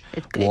great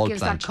wall plant. It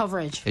gives that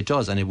coverage. It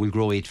does, and it will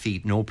grow 8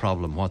 feet, no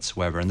problem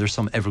whatsoever. And there's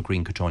some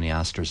evergreen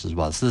cotoneasters as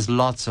well. So there's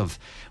lots of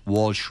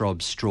wall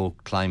shrub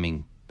stroke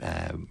climbing,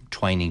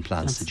 twining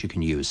plants that you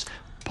can use.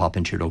 Pop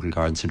into your local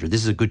garden centre.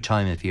 This is a good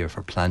time of year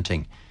for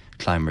planting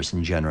climbers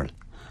in general.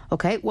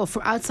 Okay, well,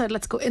 for outside,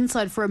 let's go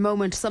inside for a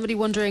moment. Somebody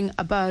wondering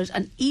about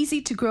an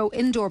easy to grow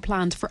indoor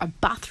plant for a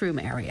bathroom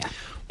area.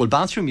 Well,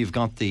 bathroom, you've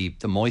got the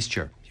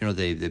moisture.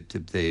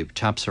 The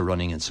taps are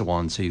running and so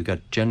on. So you've got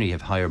generally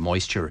have higher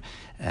moisture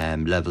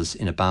levels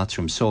in a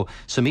bathroom. So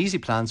some easy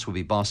plants will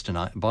be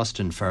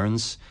Boston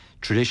ferns.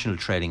 Traditional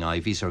trailing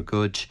ivies are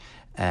good.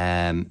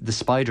 The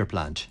spider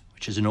plant,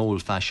 which is an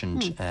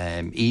old-fashioned,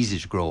 easy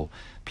to grow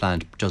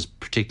plant, does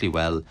particularly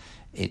well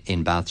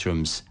in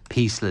bathrooms.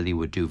 Peace lily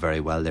would do very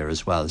well there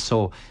as well.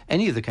 So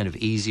any of the kind of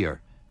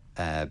easier,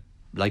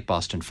 like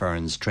Boston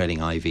ferns,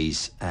 trailing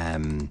ivies,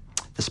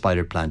 the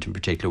spider plant in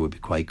particular would be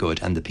quite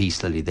good, and the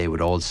peace lily, they would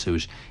all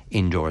suit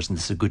indoors, and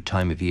this is a good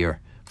time of year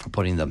for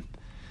putting them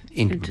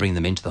bring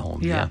them into the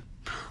home. Yeah.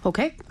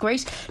 Okay,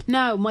 great.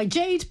 Now, my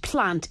jade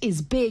plant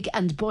is big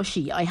and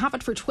bushy. I have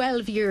it for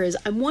 12 years.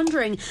 I'm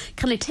wondering,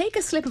 can I take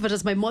a slip of it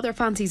as my mother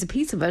fancies a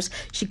piece of it?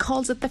 She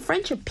calls it the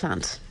friendship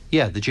plant.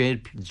 Yeah, the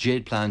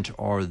jade plant,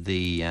 or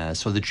the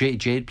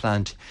jade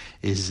plant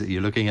is,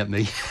 you're looking at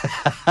me.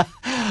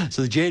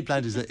 So the jade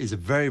plant is a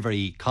very,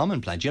 very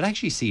common plant. You'll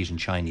actually see it in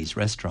Chinese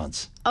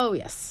restaurants. Oh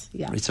yes,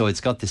 yeah. So it's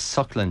got this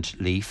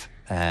succulent leaf.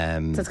 So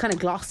it's kind of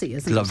glossy,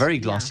 isn't it? Very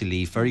glossy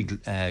leaf, very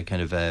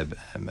kind of a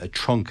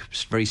trunk,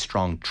 very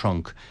strong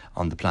trunk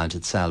on the plant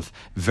itself.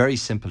 Very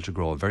simple to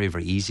grow, very,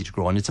 very easy to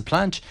grow. And it's a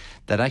plant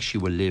that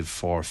actually will live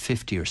for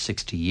 50 or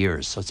 60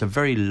 years. So it's a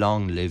very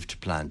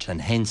long-lived plant, and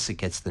hence it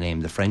gets the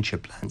name the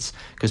friendship plants,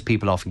 because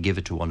people often give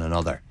it to one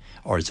another,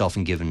 or it's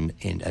often given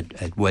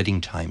at wedding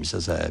times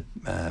as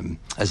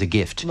a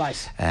gift.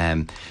 Right.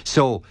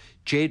 So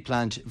jade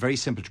plant, very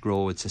simple to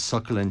grow. It's a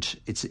succulent.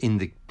 It's in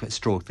the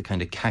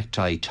kind of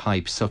cacti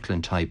type,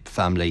 succulent type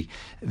family.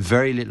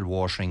 Very little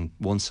watering,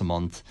 once a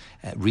month.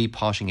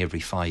 Repotting every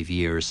 5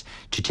 years.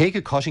 To take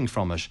a cutting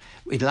from it,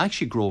 it'll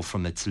actually grow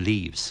from its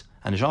leaves,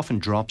 and it often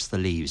drops the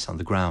leaves on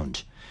the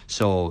ground.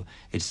 So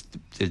it's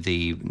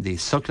the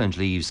succulent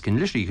leaves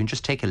you can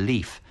just take a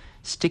leaf,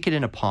 stick it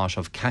in a pot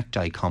of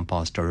cacti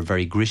compost or a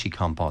very gritty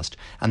compost,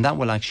 and that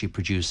will actually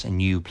produce a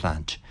new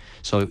plant.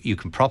 So you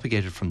can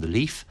propagate it from the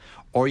leaf,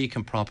 or you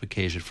can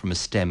propagate it from a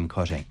stem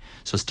cutting.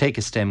 So take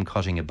a stem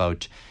cutting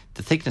about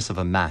the thickness of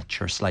a match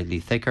or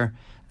slightly thicker,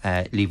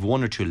 leave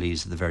 1 or 2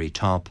 leaves at the very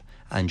top,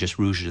 and just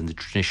root it in the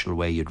traditional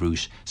way you'd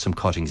root some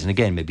cuttings. And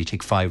again, maybe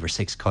take 5 or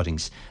 6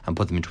 cuttings and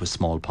put them into a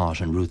small pot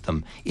and root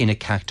them in a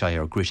cacti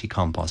or gritty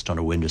compost on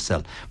a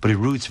windowsill. But it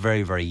roots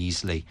very, very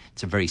easily.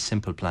 It's a very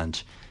simple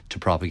plant to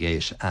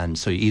propagate, and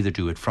so you either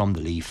do it from the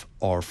leaf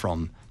or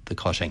from the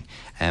cutting.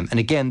 And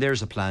again,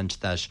 there's a plant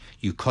that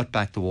you cut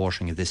back the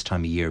watering at this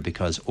time of year,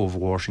 because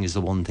overwatering is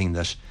the one thing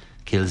that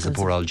kills the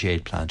poor old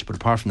jade plant. But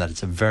apart from that,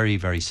 it's a very,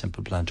 very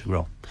simple plant to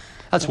grow.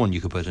 That's one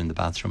you could put in the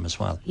bathroom as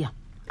well. Yeah.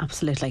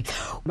 Absolutely.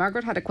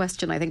 Margaret had a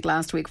question, I think,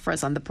 last week for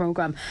us on the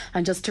programme.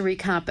 And just to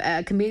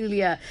recap,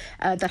 camellia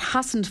that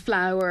hasn't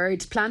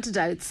flowered, planted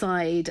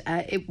outside,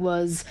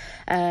 it's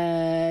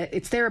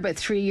there about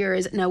 3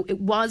 years. Now, it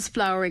was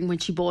flowering when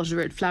she bought it, or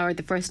it flowered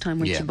the first time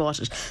when she bought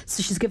it.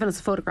 So she's given us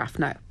a photograph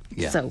now.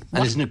 Yeah. So,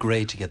 and isn't it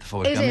great to get the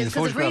photograph? It is,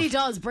 because it really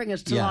does bring it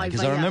to life.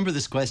 Because I remember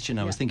this question,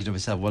 I was thinking to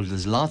myself, well,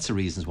 there's lots of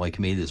reasons why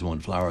camellias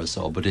won't flower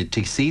but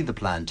to see the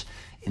plant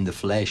in the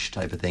flesh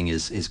type of thing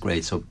is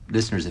great. So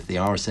listeners, if they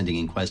are sending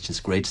in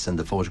questions, great to send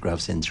the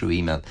photographs in through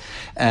email.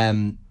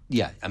 You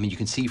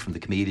can see from the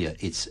camellia,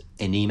 it's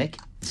anemic,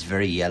 it's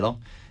very yellow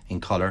in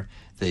colour.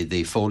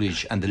 The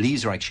foliage and the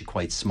leaves are actually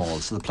quite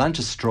small, so the plant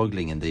is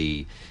struggling in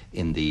the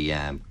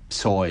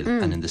soil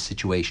and in the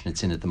situation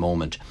it's in at the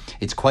moment.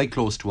 It's quite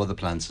close to other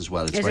plants as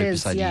well. It's right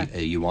beside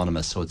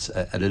euonymus, so it's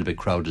a little bit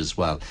crowded as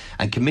well.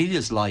 And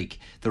camellias,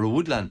 they're a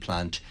woodland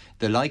plant.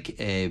 They're like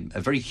a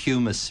very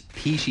humus,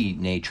 peaty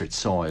natured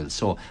soil.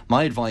 So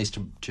my advice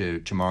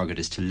to Margaret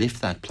is to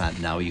lift that plant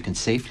now. You can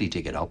safely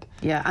dig it up.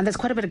 Yeah, and there's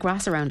quite a bit of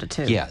grass around it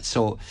too. Yeah,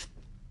 so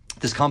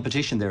there's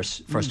competition there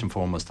first and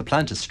foremost. The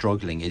plant is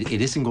struggling.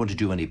 It isn't going to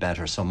do any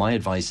better. So my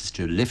advice is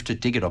to lift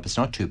it, dig it up. It's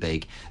not too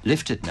big.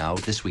 Lift it now,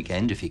 this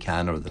weekend if you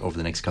can, or over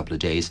the next couple of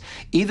days.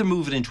 Either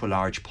move it into a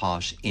large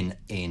pot in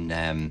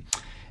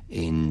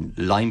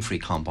lime-free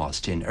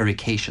compost, in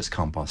ericaceous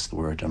compost, the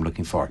word I'm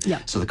looking for. Yeah.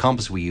 So the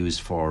compost we use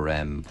for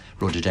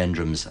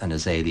rhododendrons and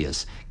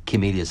azaleas,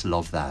 camellias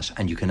love that,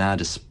 and you can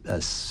add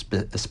a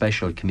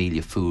special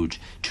camellia food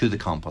to the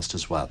compost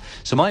as well.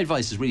 So my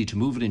advice is really to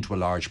move it into a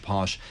large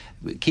pot,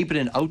 keep it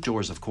in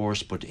outdoors, of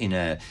course, but in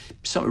a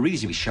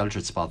reasonably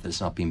sheltered spot that's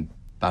not being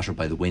battered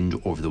by the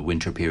wind over the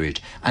winter period,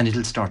 and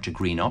it'll start to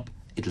green up.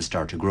 It'll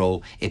start to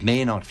grow. It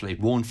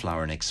won't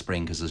flower next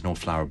spring because there's no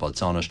flower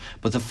buds on it,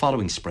 but the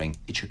following spring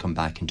it should come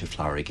back into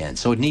flower again.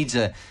 So it needs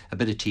a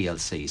bit of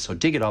TLC. So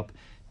dig it up,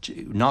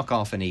 knock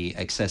off any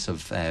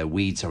excessive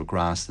weeds or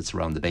grass that's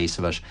around the base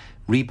of it,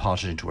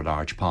 repot it into a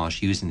large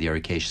pot using the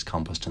ericaceous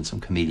compost and some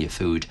camellia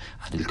food,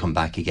 and it'll come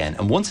back again.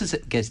 And once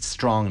it gets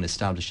strong and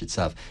established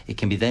itself, it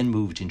can be then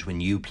moved into a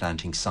new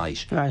planting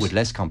site with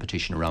less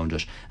competition around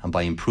it, and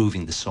by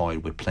improving the soil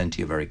with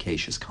plenty of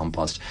ericaceous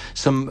compost.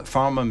 Some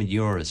farmer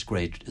manure is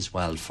great as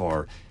well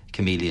for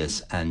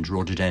camellias and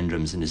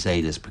rhododendrons and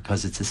azaleas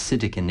because it's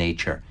acidic in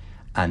nature,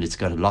 and it's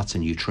got lots of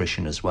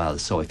nutrition as well.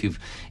 So if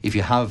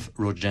you have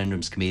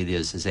rhododendrons,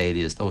 camellias,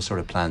 azaleas, those sort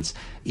of plants,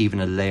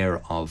 even a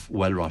layer of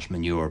well-rot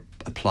manure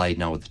applied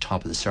now at the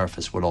top of the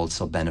surface will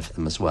also benefit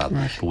them as well.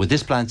 Right. But with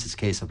this plant, it's a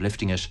case of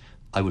lifting it.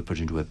 I would put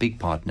it into a big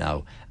pot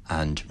now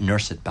and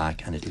nurse it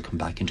back, and it'll come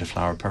back into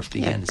flower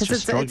perfectly again. It's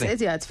just struggling.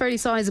 It's fairly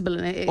sizable.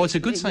 It's a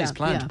good sized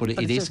plant, but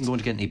it isn't going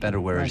to get any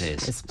better where it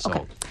is.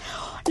 Okay.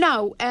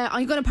 Now,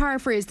 I'm going to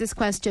paraphrase this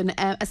question.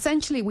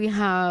 Essentially, we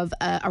have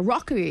a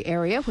rockery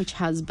area which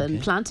has been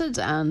planted,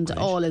 and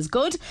all is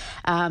good,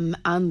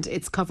 and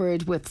it's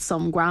covered with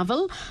some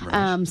gravel.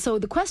 Right. So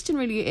the question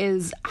really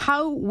is,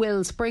 how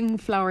will spring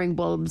flowering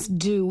bulbs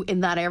do in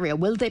that area?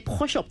 Will they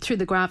push up through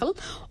the gravel,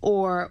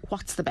 or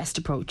what's the best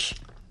approach?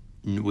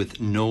 With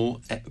no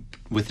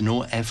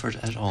effort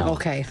at all,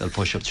 they'll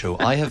push up through.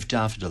 I have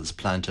daffodils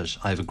planted.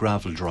 I have a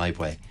gravel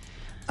driveway,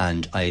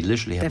 and I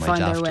literally have my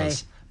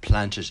daffodils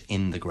planted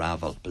in the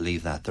gravel.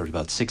 Believe that. They're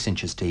about 6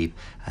 inches deep,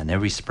 and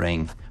every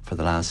spring for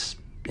the last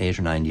 8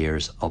 or 9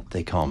 years, up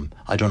they come.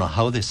 I don't know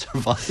how they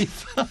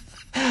survive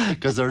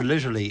because they're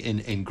literally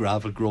in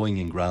gravel, growing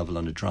in gravel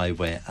on a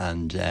driveway,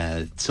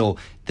 and so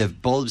the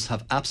bulbs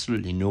have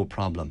absolutely no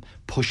problem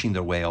pushing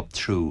their way up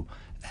through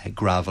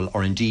gravel,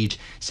 or indeed,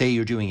 say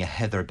you're doing a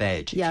heather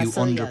bed. Yeah, if you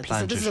underplant it.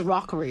 So this is a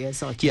rockery as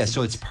such. Yeah,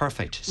 so it's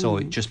perfect.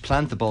 So just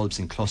plant the bulbs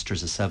in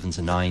clusters of 7s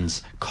and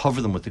 9s,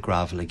 cover them with the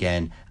gravel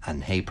again,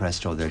 and hey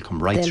presto, they'll come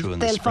through in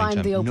the springtime.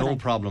 Find the opening. No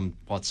problem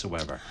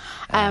whatsoever.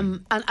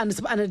 And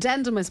an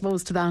addendum, I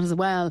suppose, to that as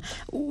well.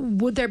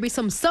 Would there be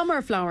some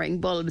summer flowering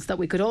bulbs that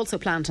we could also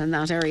plant in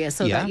that area,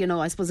 so that,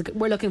 I suppose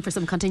we're looking for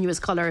some continuous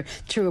colour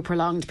through a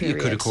prolonged period?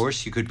 You could, of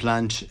course. You could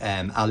plant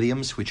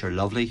alliums, which are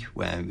lovely.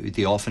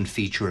 They often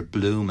feature a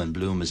bloom, and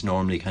bloom is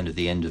normally kind of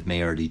the end of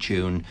May, early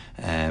June,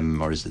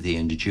 or is it the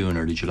end of June,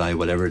 early July,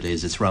 whatever it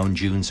is. It's around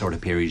June sort of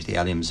period. The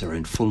alliums are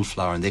in full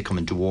flower, and they come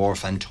in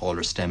dwarf and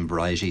taller stem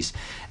varieties.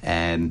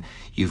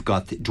 You've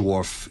got the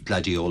dwarf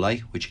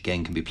gladioli, which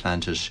again can be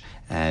planted.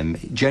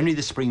 Generally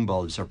the spring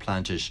bulbs are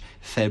planted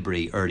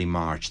February, early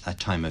March, that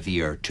time of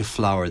year, to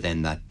flower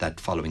then that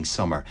following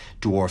summer.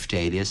 Dwarf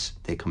dahlias,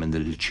 they come in the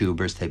little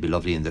tubers. They'd be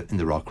lovely in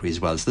the rockery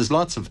as well. So there's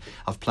lots of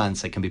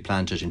plants that can be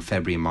planted in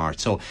February and March.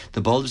 So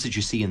the bulbs that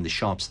you see in the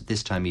shops at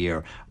this time of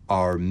year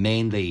are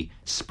mainly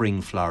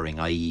spring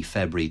flowering, i.e.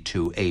 February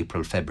to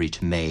April, February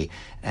to May.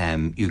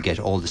 You get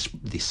all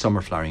the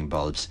summer flowering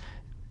bulbs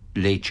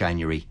late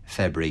January,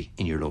 February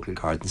in your local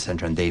garden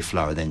centre, and they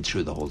flower then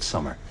through the whole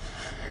summer.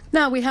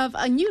 Now we have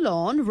a new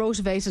lawn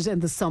rotivated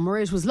in the summer.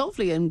 It was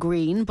lovely and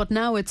green, but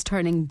now it's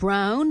turning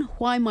brown.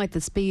 Why might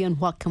this be, and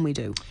what can we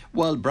do?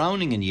 Well,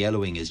 browning and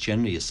yellowing is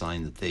generally a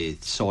sign that the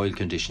soil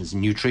conditions,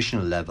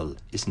 nutritional level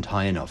isn't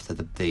high enough,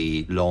 that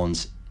the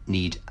lawns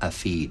need a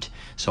feed.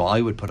 So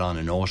I would put on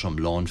an autumn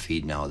lawn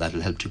feed now.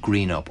 That'll help to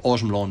green up.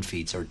 Autumn lawn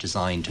feeds are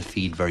designed to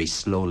feed very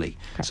slowly.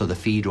 Okay. So they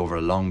feed over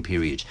a long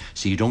period.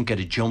 So you don't get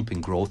a jump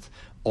in growth.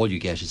 All you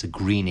get is a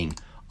greening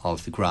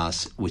of the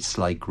grass with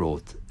slight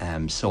growth.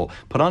 So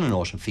put on an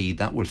autumn feed,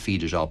 that will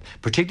feed it up.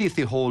 Particularly if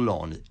the whole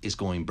lawn is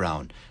going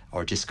brown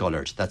or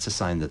discoloured, that's a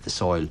sign that the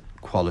soil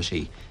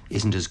quality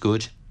isn't as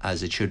good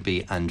as it should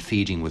be, and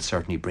feeding will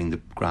certainly bring the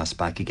grass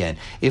back again.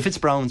 If it's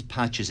brown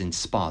patches in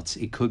spots,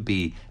 it could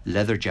be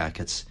leather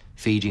jackets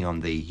feeding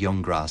on the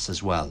young grass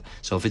as well.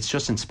 So if it's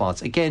just in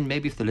spots, again,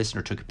 maybe if the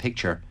listener took a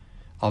picture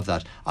of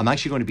that. I'm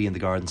actually going to be in the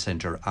garden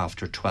centre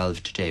after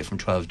 12 today, from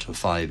 12 to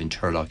 5 in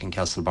Turlock and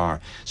Castlebar.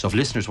 So if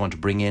listeners want to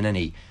bring in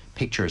any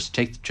pictures,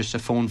 take just a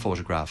phone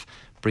photograph,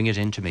 bring it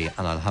in to me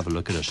and I'll have a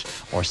look at it,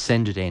 or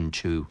send it in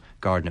to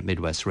Garden at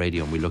Midwest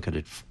Radio and we look at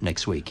it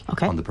next week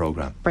on the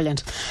programme.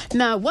 Brilliant.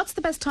 Now, what's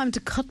the best time to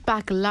cut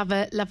back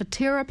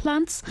Lavateria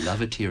plants?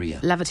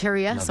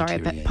 Lavatiria, sorry,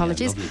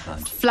 apologies. Yeah,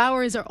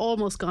 flowers are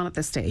almost gone at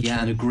this stage.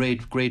 Yeah, and a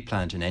great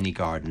plant in any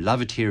garden.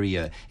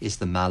 Lavateria is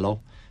the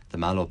mallow. The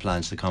mallow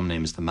plants, the common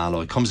name is the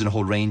mallow. It comes in a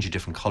whole range of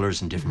different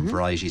colours and different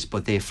varieties,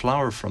 but they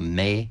flower from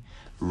May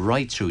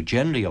right through,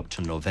 generally up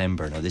to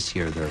November. Now this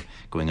year they're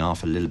going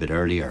off a little bit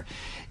earlier.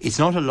 It's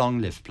not a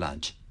long-lived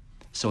plant,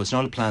 so it's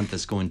not a plant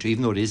that's going to,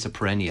 even though it is a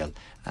perennial,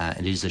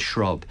 it is a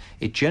shrub,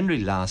 it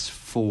generally lasts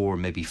 4,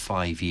 maybe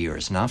 5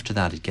 years, and after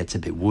that it gets a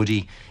bit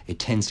woody, it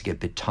tends to get a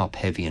bit top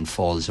heavy and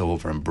falls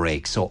over and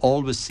breaks. So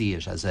always see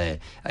it as a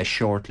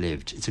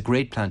short-lived. It's a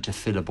great plant to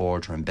fill a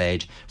border and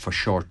bed for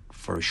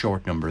a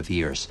short number of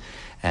years.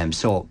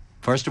 So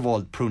first of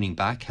all, pruning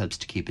back helps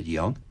to keep it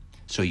young,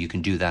 so you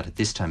can do that at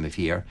this time of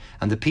year.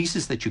 And the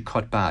pieces that you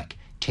cut back,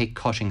 take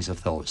cuttings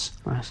of those,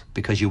 right,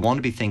 because you want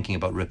to be thinking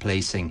about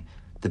replacing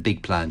the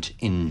big plant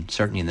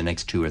certainly in the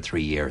next 2 or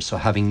 3 years. So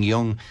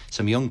having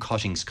some young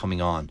cuttings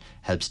coming on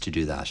helps to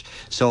do that.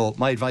 So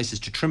my advice is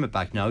to trim it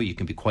back now. You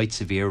can be quite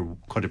severe,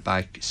 cut it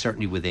back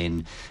certainly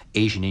within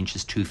 18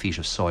 inches, 2 feet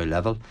of soil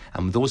level.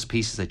 And those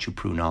pieces that you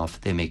prune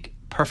off, they make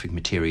perfect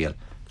material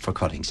for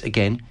cuttings.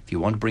 Again, if you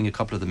want to bring a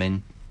couple of them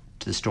in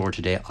to the store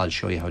today, I'll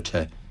show you how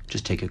to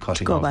just take a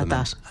cutting off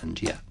them.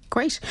 And yeah.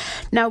 Great.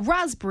 Now,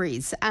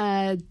 raspberries.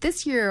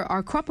 This year,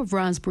 our crop of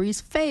raspberries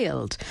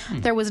failed.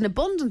 There was an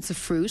abundance of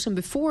fruit, and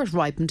before it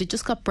ripened, it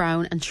just got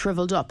brown and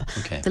shriveled up.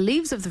 Okay. The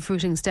leaves of the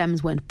fruiting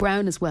stems went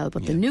brown as well,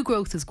 but the new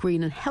growth is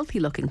green and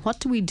healthy looking. What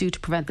do we do to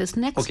prevent this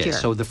next year? Okay,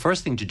 so the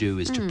first thing to do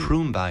is to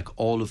prune back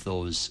all of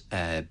those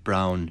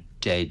brown,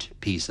 dead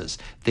pieces.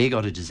 They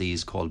got a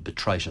disease called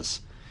botrytis,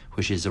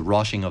 which is a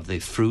rotting of the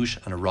fruit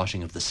and a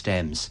rotting of the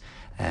stems.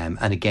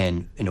 And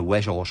again, in a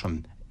wet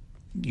autumn,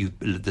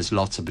 there's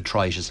lots of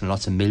botrytis and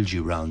lots of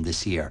mildew around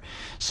this year.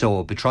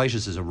 So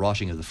botrytis is a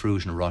rotting of the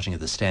fruit and a rotting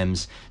of the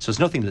stems. So it's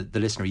nothing that the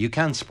listener, you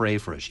can spray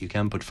for it. You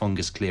can put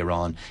fungus clear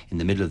on in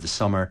the middle of the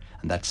summer,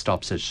 and that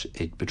stops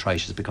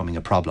botrytis becoming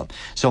a problem.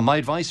 So my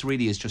advice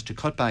really is just to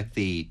cut back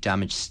the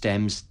damaged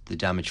stems, the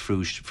damaged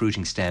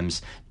fruiting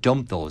stems,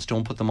 dump those.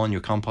 Don't put them on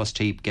your compost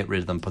heap, get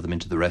rid of them, put them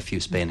into the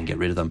refuse bin and get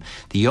rid of them.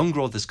 The young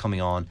growth is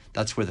coming on,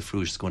 that's where the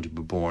fruit is going to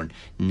be born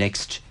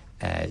next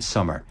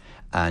summer.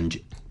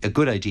 And a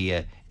good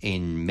idea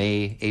in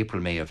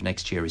April, May of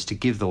next year is to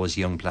give those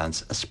young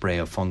plants a spray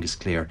of fungus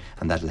clear,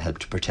 and that'll help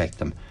to protect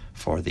them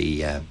for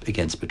the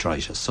against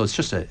botrytis. So it's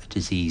just a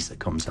disease that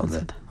comes on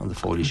the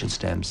foliage and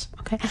stems.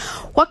 Okay.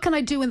 What can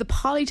I do in the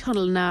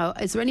polytunnel now?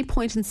 Is there any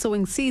point in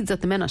sowing seeds at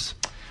the minute?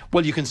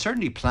 Well, you can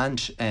certainly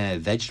plant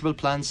vegetable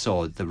plants.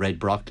 So the red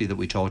broccoli that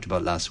we talked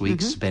about last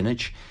week,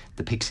 spinach,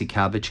 the pixie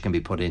cabbage can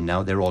be put in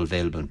now. They're all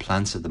available in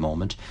plants at the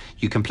moment.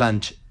 You can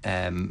plant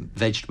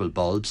vegetable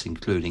bulbs,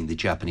 including the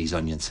Japanese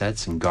onion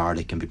sets, and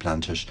garlic can be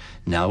planted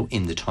now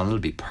in the tunnel.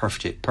 It'll be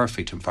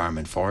perfect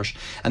environment for it.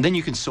 And then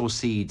you can sow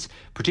seeds,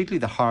 particularly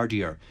the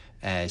hardier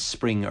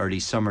spring, early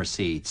summer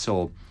seeds.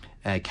 So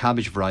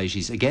cabbage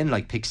varieties, again,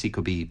 like pixie,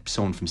 could be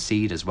sown from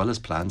seed as well as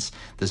plants.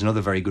 There's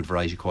another very good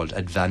variety called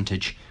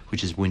Advantage,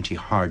 which is winter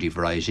hardy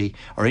variety,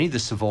 or any of the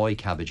Savoy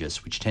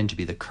cabbages, which tend to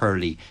be the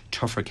curly,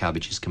 tougher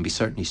cabbages, can be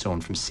certainly sown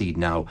from seed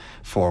now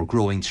for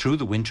growing through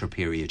the winter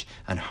period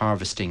and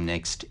harvesting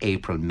next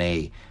April,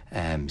 May.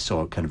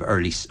 So kind of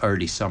early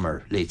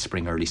summer, late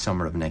spring, early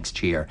summer of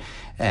next year.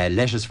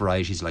 Lettuce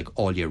varieties like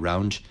all year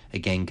round,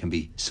 again, can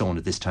be sown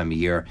at this time of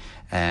year.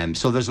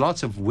 So there's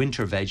lots of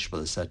winter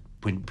vegetables that,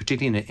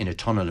 particularly in a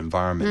tunnel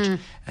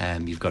environment,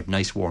 you've got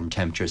nice warm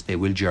temperatures. They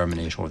will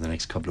germinate over the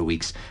next couple of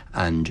weeks,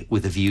 and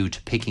with a view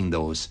to picking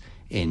those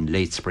in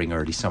late spring,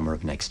 early summer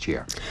of next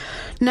year.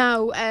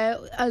 Now,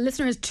 a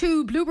listener has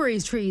 2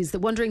 blueberries trees. They're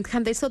wondering,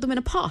 can they sow them in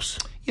a pot?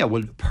 Yeah,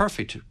 well,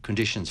 perfect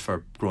conditions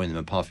for growing them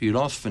in a pot. You'll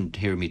often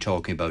hear me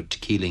talking about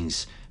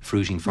Keeling's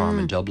fruiting farm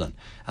in Dublin,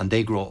 and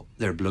they grow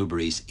their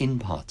blueberries in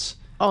pots.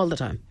 All the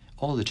time?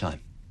 All the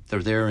time. They're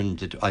there,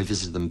 and I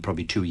visited them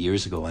probably 2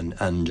 years ago,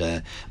 and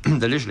they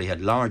literally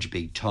had large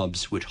big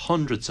tubs with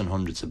hundreds and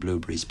hundreds of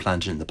blueberries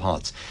planted in the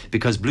pots,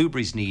 because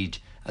blueberries need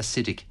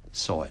acidic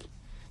soil.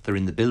 they're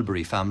in the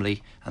bilberry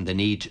family, and they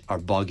need our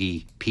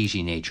boggy,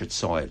 peaty natured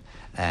soil.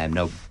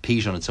 Now,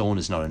 peat on its own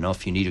is not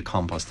enough. You need a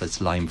compost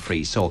that's lime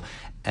free. So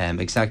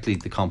exactly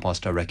the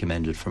compost I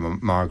recommended from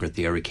Margaret,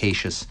 the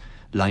ericaceous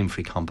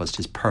lime-free compost,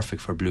 is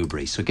perfect for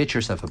blueberries. So get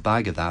yourself a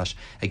bag of that.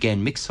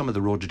 Again, mix some of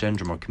the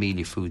rhododendron or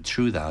camellia food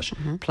through that.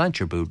 Plant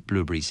your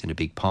blueberries in a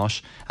big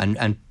pot,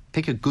 and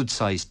pick a good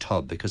sized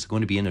tub, because they're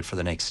going to be in it for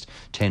the next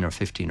 10 or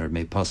 15 or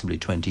maybe possibly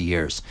 20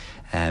 years.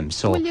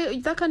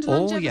 That kind of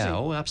longevity?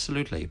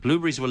 Absolutely.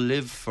 Blueberries will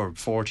live for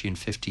 40 and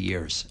 50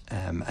 years.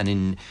 And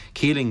in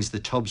Keelings, the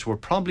tubs were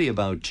probably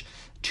about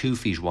 2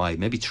 feet wide,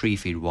 maybe 3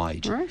 feet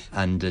wide. Right.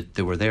 And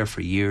they were there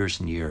for years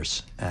and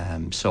years.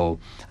 So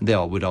they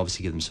would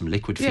obviously give them some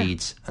liquid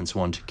feeds and so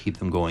on to keep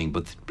them going.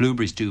 But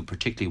blueberries do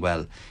particularly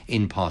well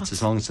in pots,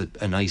 as long as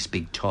it's a nice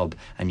big tub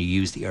and you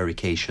use the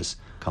ericaceous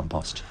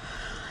compost.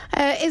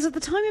 Is it the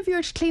time of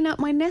year to clean out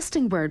my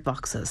nesting bird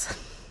boxes?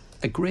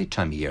 A great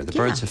time of year. The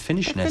birds have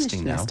finished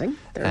nesting now.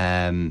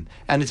 And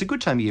it's a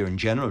good time of year in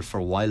general for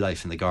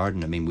wildlife in the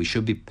garden. I mean, we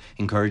should be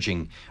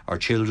encouraging our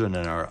children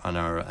and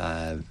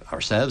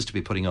ourselves to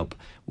be putting up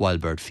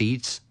wild bird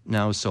feeds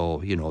now.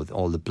 So,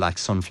 all the black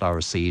sunflower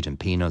seed and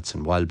peanuts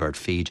and wild bird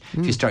feed.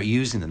 If you start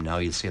using them now,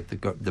 you'll see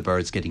the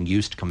birds getting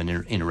used to coming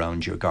in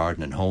around your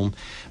garden and home.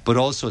 But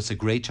also, it's a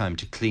great time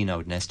to clean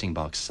out nesting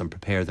boxes and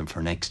prepare them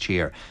for next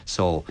year.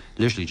 So,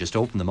 literally just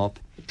open them up,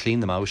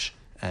 clean them out,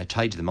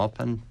 tidy them up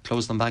and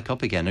close them back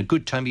up again. A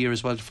good time of year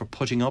as well for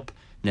putting up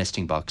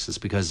nesting boxes,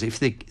 because if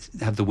they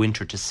have the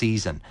winter to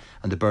season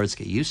and the birds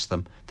get used to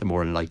them, they're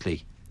more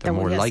likely. So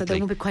they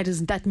won't be quite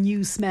as that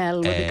new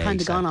smell will be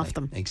kind of gone off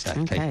them.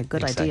 Exactly. Okay,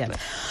 good idea.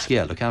 So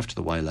look after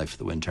the wildlife for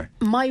the winter.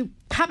 My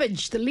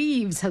cabbage, the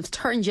leaves have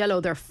turned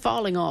yellow. They're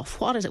falling off.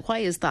 What is it? Why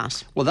is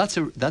that? Well, that's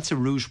a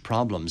root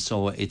problem.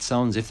 So it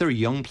sounds, if they're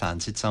young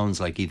plants, it sounds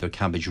like either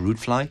cabbage root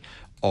fly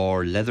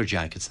or leather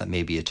jackets that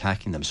may be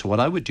attacking them. So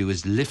what I would do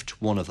is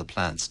lift one of the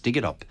plants, dig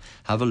it up,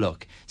 have a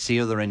look, see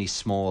are there any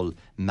small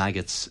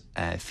maggots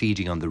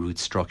feeding on the root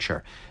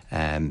structure.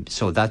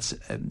 So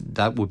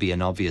that would be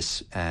an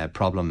obvious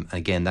problem.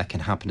 Again, that can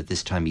happen at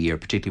this time of year,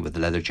 particularly with the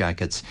leather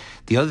jackets.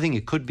 The other thing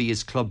it could be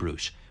is club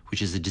root,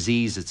 which is a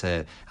disease.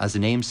 As the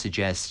name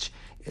suggests,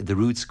 the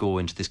roots go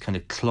into this kind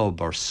of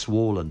club or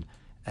swollen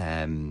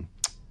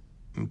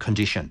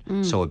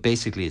condition. So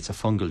basically it's a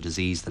fungal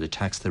disease that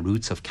attacks the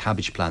roots of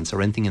cabbage plants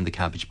or anything in the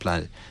cabbage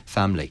plant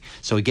family.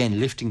 So again,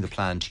 lifting the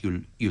plant,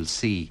 you'll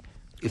see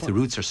if the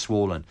roots are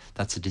swollen,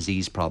 that's a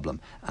disease problem,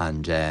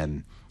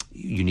 and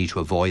you need to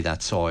avoid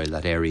that soil,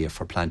 that area,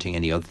 for planting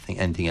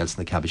anything else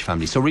in the cabbage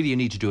family. So really you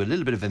need to do a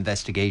little bit of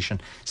investigation,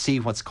 see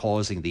what's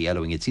causing the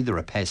yellowing. It's either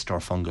a pest or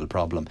fungal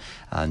problem,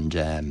 and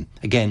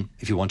again,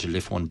 if you want to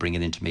lift one, bring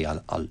it into me.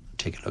 I'll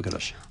take a look at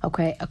it.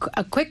 Okay,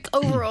 a quick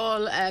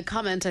overall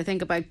comment, I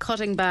think, about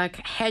cutting back,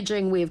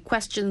 hedging. We have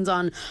questions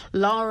on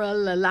laurel,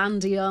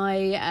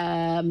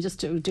 Lalandii. Just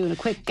doing a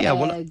quick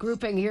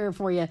grouping here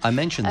for you. I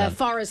mentioned that.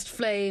 Forest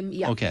flame.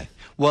 Yeah. Okay.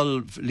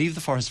 Well, leave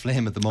the forest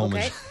flame at the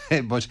moment.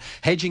 Okay. But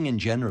hedging in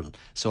general,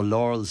 so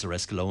laurels or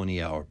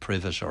Escallonia or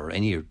privet or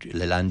any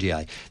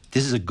Lalandii,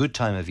 this is a good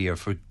time of year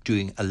for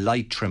doing a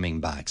light trimming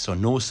back. So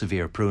no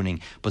severe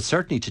pruning, but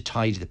certainly to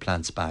tidy the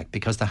plants back,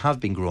 because they have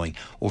been growing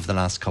over the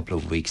last couple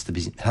of weeks.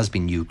 There has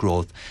been new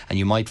growth, and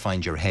you might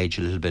find your hedge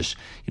a little bit,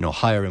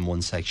 higher in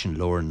one section,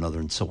 lower in another,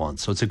 and so on.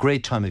 So it's a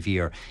great time of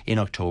year in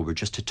October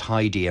just to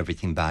tidy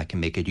everything back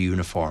and make it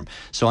uniform.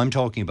 So I'm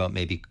talking about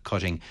maybe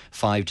cutting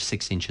 5 to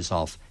 6 inches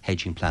off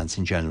hedging plants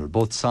in general,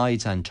 both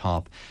sides and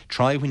top.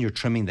 Try when you're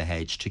trimming the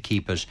hedge to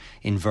keep it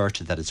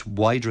inverted, that it's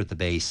wider at the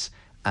base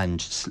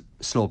and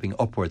sloping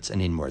upwards and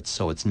inwards,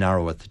 so it's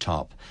narrow at the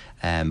top.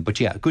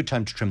 But a good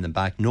time to trim them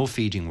back. No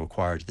feeding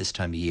required this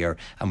time of year,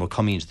 and we're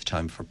coming into the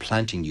time for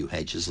planting new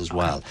hedges as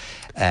well.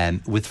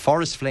 With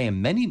forest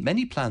flame,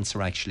 many plants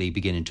are actually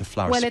beginning to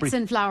flower. Well, it's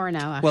in flower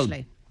now, actually.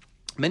 Well,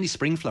 many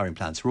spring flowering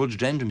plants,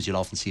 rhododendrons, you'll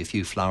often see a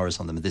few flowers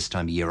on them at this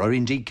time of year, or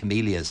indeed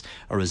camellias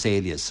or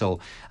azaleas.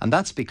 And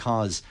that's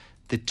because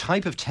the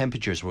type of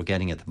temperatures we're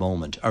getting at the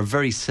moment are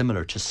very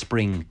similar to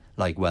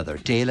spring-like weather.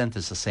 Day length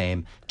is the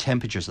same,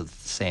 temperatures are the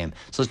same.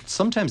 So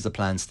sometimes the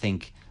plants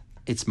think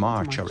it's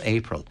March or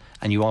April,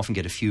 and you often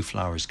get a few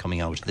flowers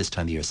coming out at this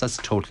time of year. So that's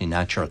totally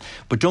natural.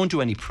 But don't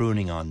do any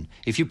pruning on.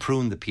 If you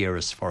prune the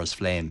Pieris forest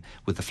flame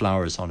with the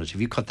flowers on it,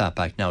 if you cut that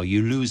back now,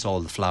 you lose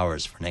all the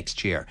flowers for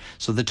next year.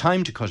 So the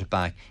time to cut it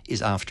back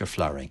is after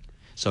flowering.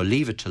 So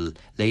leave it till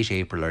late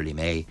April, early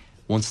May,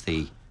 once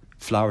the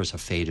flowers have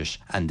faded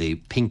and the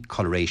pink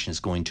coloration is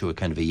going to a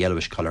kind of a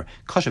yellowish colour.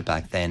 Cut it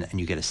back then, and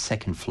you get a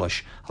second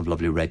flush of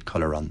lovely red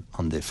colour on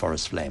the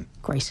forest flame.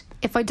 Great.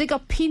 If I dig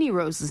up peony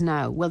roses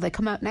now, will they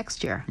come out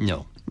next year?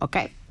 No.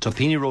 Okay. So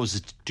peony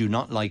roses do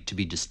not like to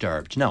be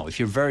disturbed. Now, if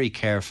you're very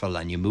careful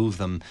and you move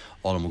them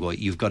all in one go,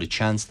 you've got a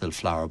chance they'll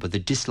flower, but they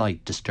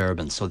dislike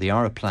disturbance. So they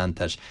are a plant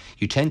that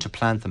you tend to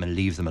plant them and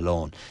leave them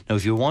alone. Now,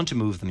 if you want to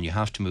move them and you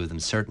have to move them,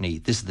 certainly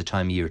this is the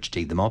time of year to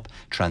dig them up,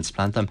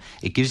 transplant them.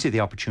 It gives you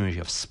the opportunity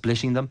of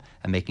splitting them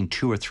and making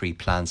 2 or 3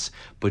 plants.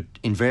 But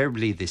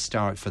invariably, they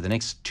start for the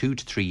next 2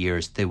 to 3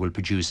 years, they will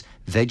produce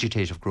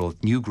vegetative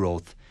growth, new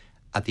growth,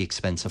 at the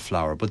expense of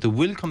flower. But they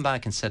will come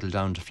back and settle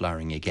down to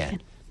flowering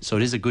again. So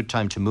it is a good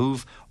time to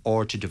move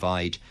or to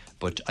divide,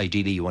 but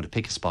ideally you want to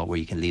pick a spot where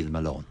you can leave them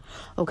alone.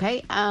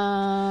 Okay.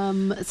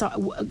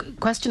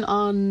 Question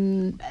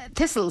on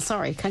thistles.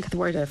 Sorry, can't get the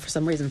word out for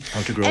some reason.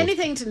 How to grow.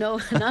 Anything to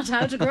know, not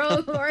how to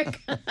grow, or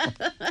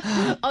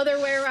other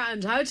way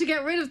around. How to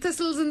get rid of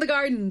thistles in the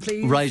garden,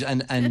 please. Right,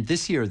 and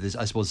this year,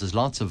 I suppose there's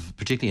lots of,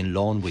 particularly in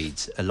lawn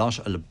weeds, a lot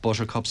of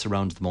buttercups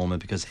around at the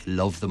moment because they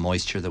love the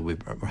moisture that we're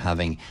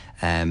having,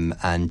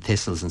 and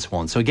thistles and so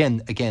on. So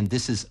again,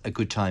 this is a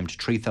good time to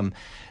treat them.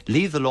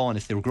 Leave the lawn,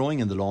 if they're growing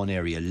in the lawn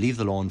area, leave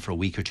the lawn for a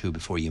week or two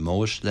before you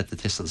mow it. Let the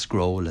thistles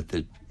grow, let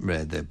the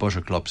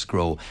buttercups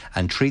grow,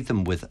 and treat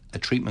them with a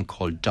treatment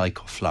called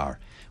Dicoflower,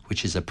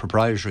 which is a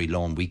proprietary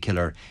lawn weed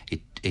killer.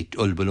 It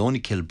will only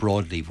kill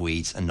broadleaf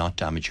weeds and not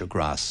damage your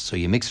grass. So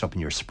you mix it up in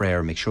your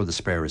sprayer, make sure the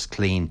sprayer is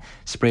clean,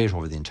 spray it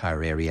over the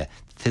entire area.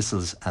 The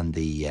thistles and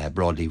the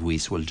broadleaf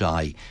weeds will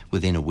die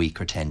within a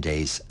week or 10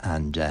 days,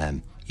 and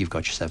you've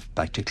got yourself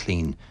back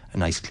to a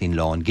nice clean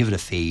lawn. Give it a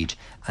feed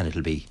and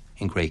it'll be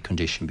in great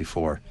condition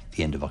before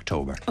the end of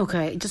October.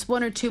 Okay, just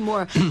one or two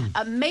more.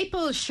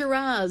 Maple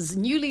Shiraz,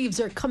 new leaves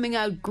are coming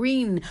out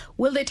green.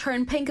 Will they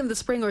turn pink in the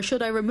spring, or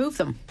should I remove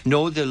them?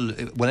 No,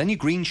 any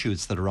green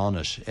shoots that are on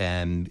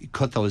it,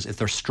 cut those. If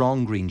they're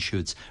strong green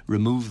shoots,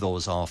 remove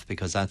those off,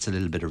 because that's a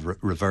little bit of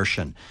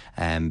reversion,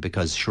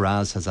 because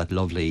Shiraz has that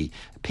lovely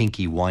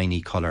pinky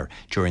winey colour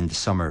during the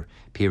summer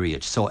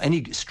period. So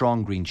any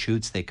strong green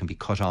shoots, they can be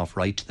cut off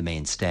right to the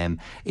main stem.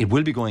 It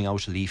will be going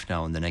out of leaf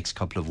now in the next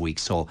couple of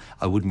weeks, so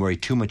I wouldn't worry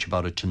too much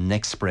about it till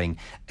next spring.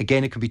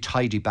 Again, it can be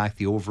tidied back.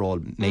 The overall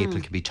maple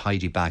can be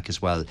tidied back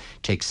as well.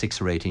 Take 6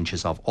 or 8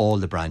 inches off all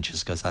the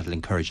branches, because that'll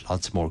encourage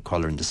lots more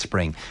colour in the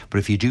spring. But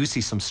if you do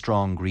see some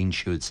strong green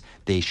shoots,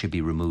 they should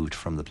be removed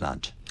from the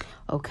plant.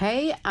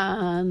 Okay,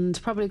 and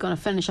probably going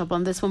to finish up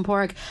on this one,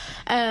 Pádraig.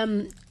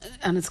 And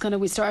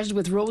we started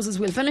with roses,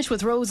 we'll finish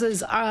with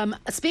roses.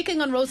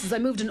 Speaking on roses, I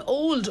moved an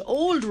old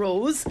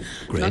rose.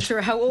 Great. Not sure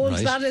how old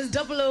that is,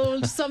 double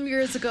old, some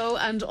years ago,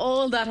 and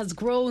all that has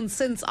grown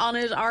since on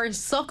it are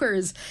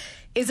suckers.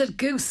 Is it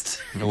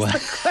goosed? Well,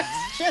 that's the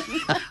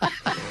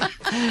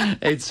question.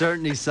 It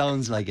certainly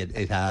sounds like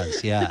it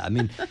has, yeah. I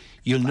mean,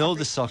 you'll know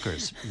the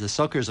suckers. The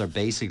suckers are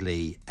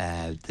basically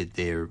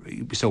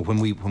so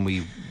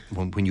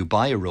when you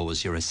buy a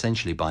rose, you're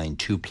essentially buying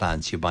 2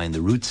 plants. You're buying the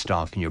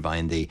rootstock and you're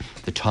buying the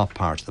top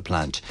part of the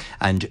plant.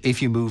 And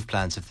if you move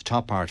plants, if the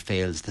top part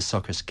fails, the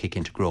suckers kick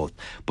into growth.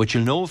 But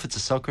you'll know if it's a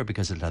sucker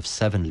because it'll have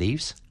 7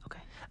 leaves.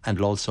 And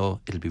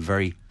also it'll be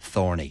very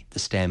thorny. The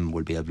stem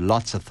will have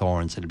lots of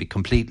thorns. It'll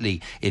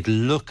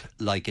look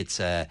like it's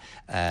a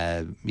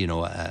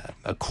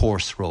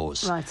coarse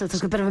rose. Right, so it's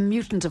like a bit of a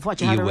mutant of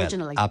what you had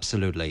originally.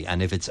 Absolutely.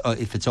 And if it's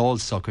all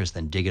suckers,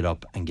 then dig it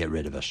up and get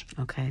rid of it.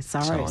 Okay,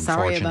 sorry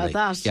about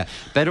that. Yeah,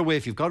 better way,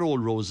 if you've got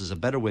old roses, a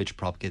better way to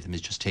propagate them is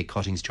just take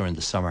cuttings during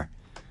the summer.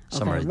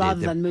 Rather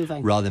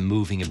than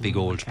moving a big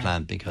old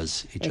plant,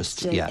 because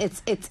it's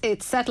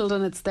settled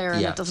and it's there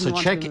and it doesn't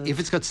want to move. So check if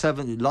it's got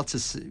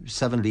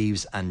 7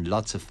 leaves and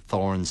lots of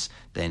thorns,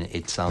 then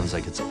it sounds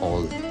like it's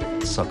all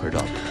suckered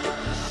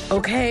up.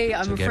 Okay,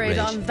 I'm afraid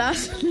on that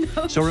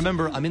note. So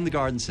remember, I'm in the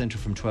garden centre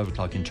from 12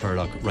 o'clock in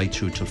Turlock right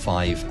through till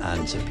 5,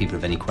 and if people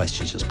have any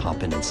questions, just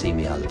pop in and see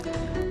me.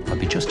 I'll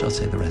be just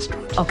outside the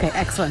restaurant. Okay,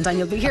 excellent. And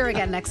you'll be here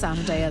again next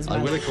Saturday as well.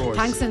 I will, of course.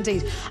 Thanks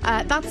indeed.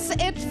 That's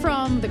it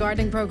from the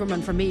gardening programme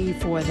and for me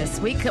for this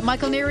week.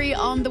 Michael Neary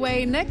on the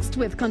way next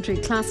with Country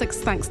Classics.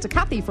 Thanks to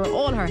Kathy for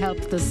all her help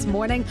this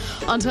morning.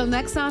 Until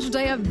next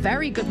Saturday, a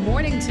very good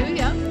morning to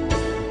you.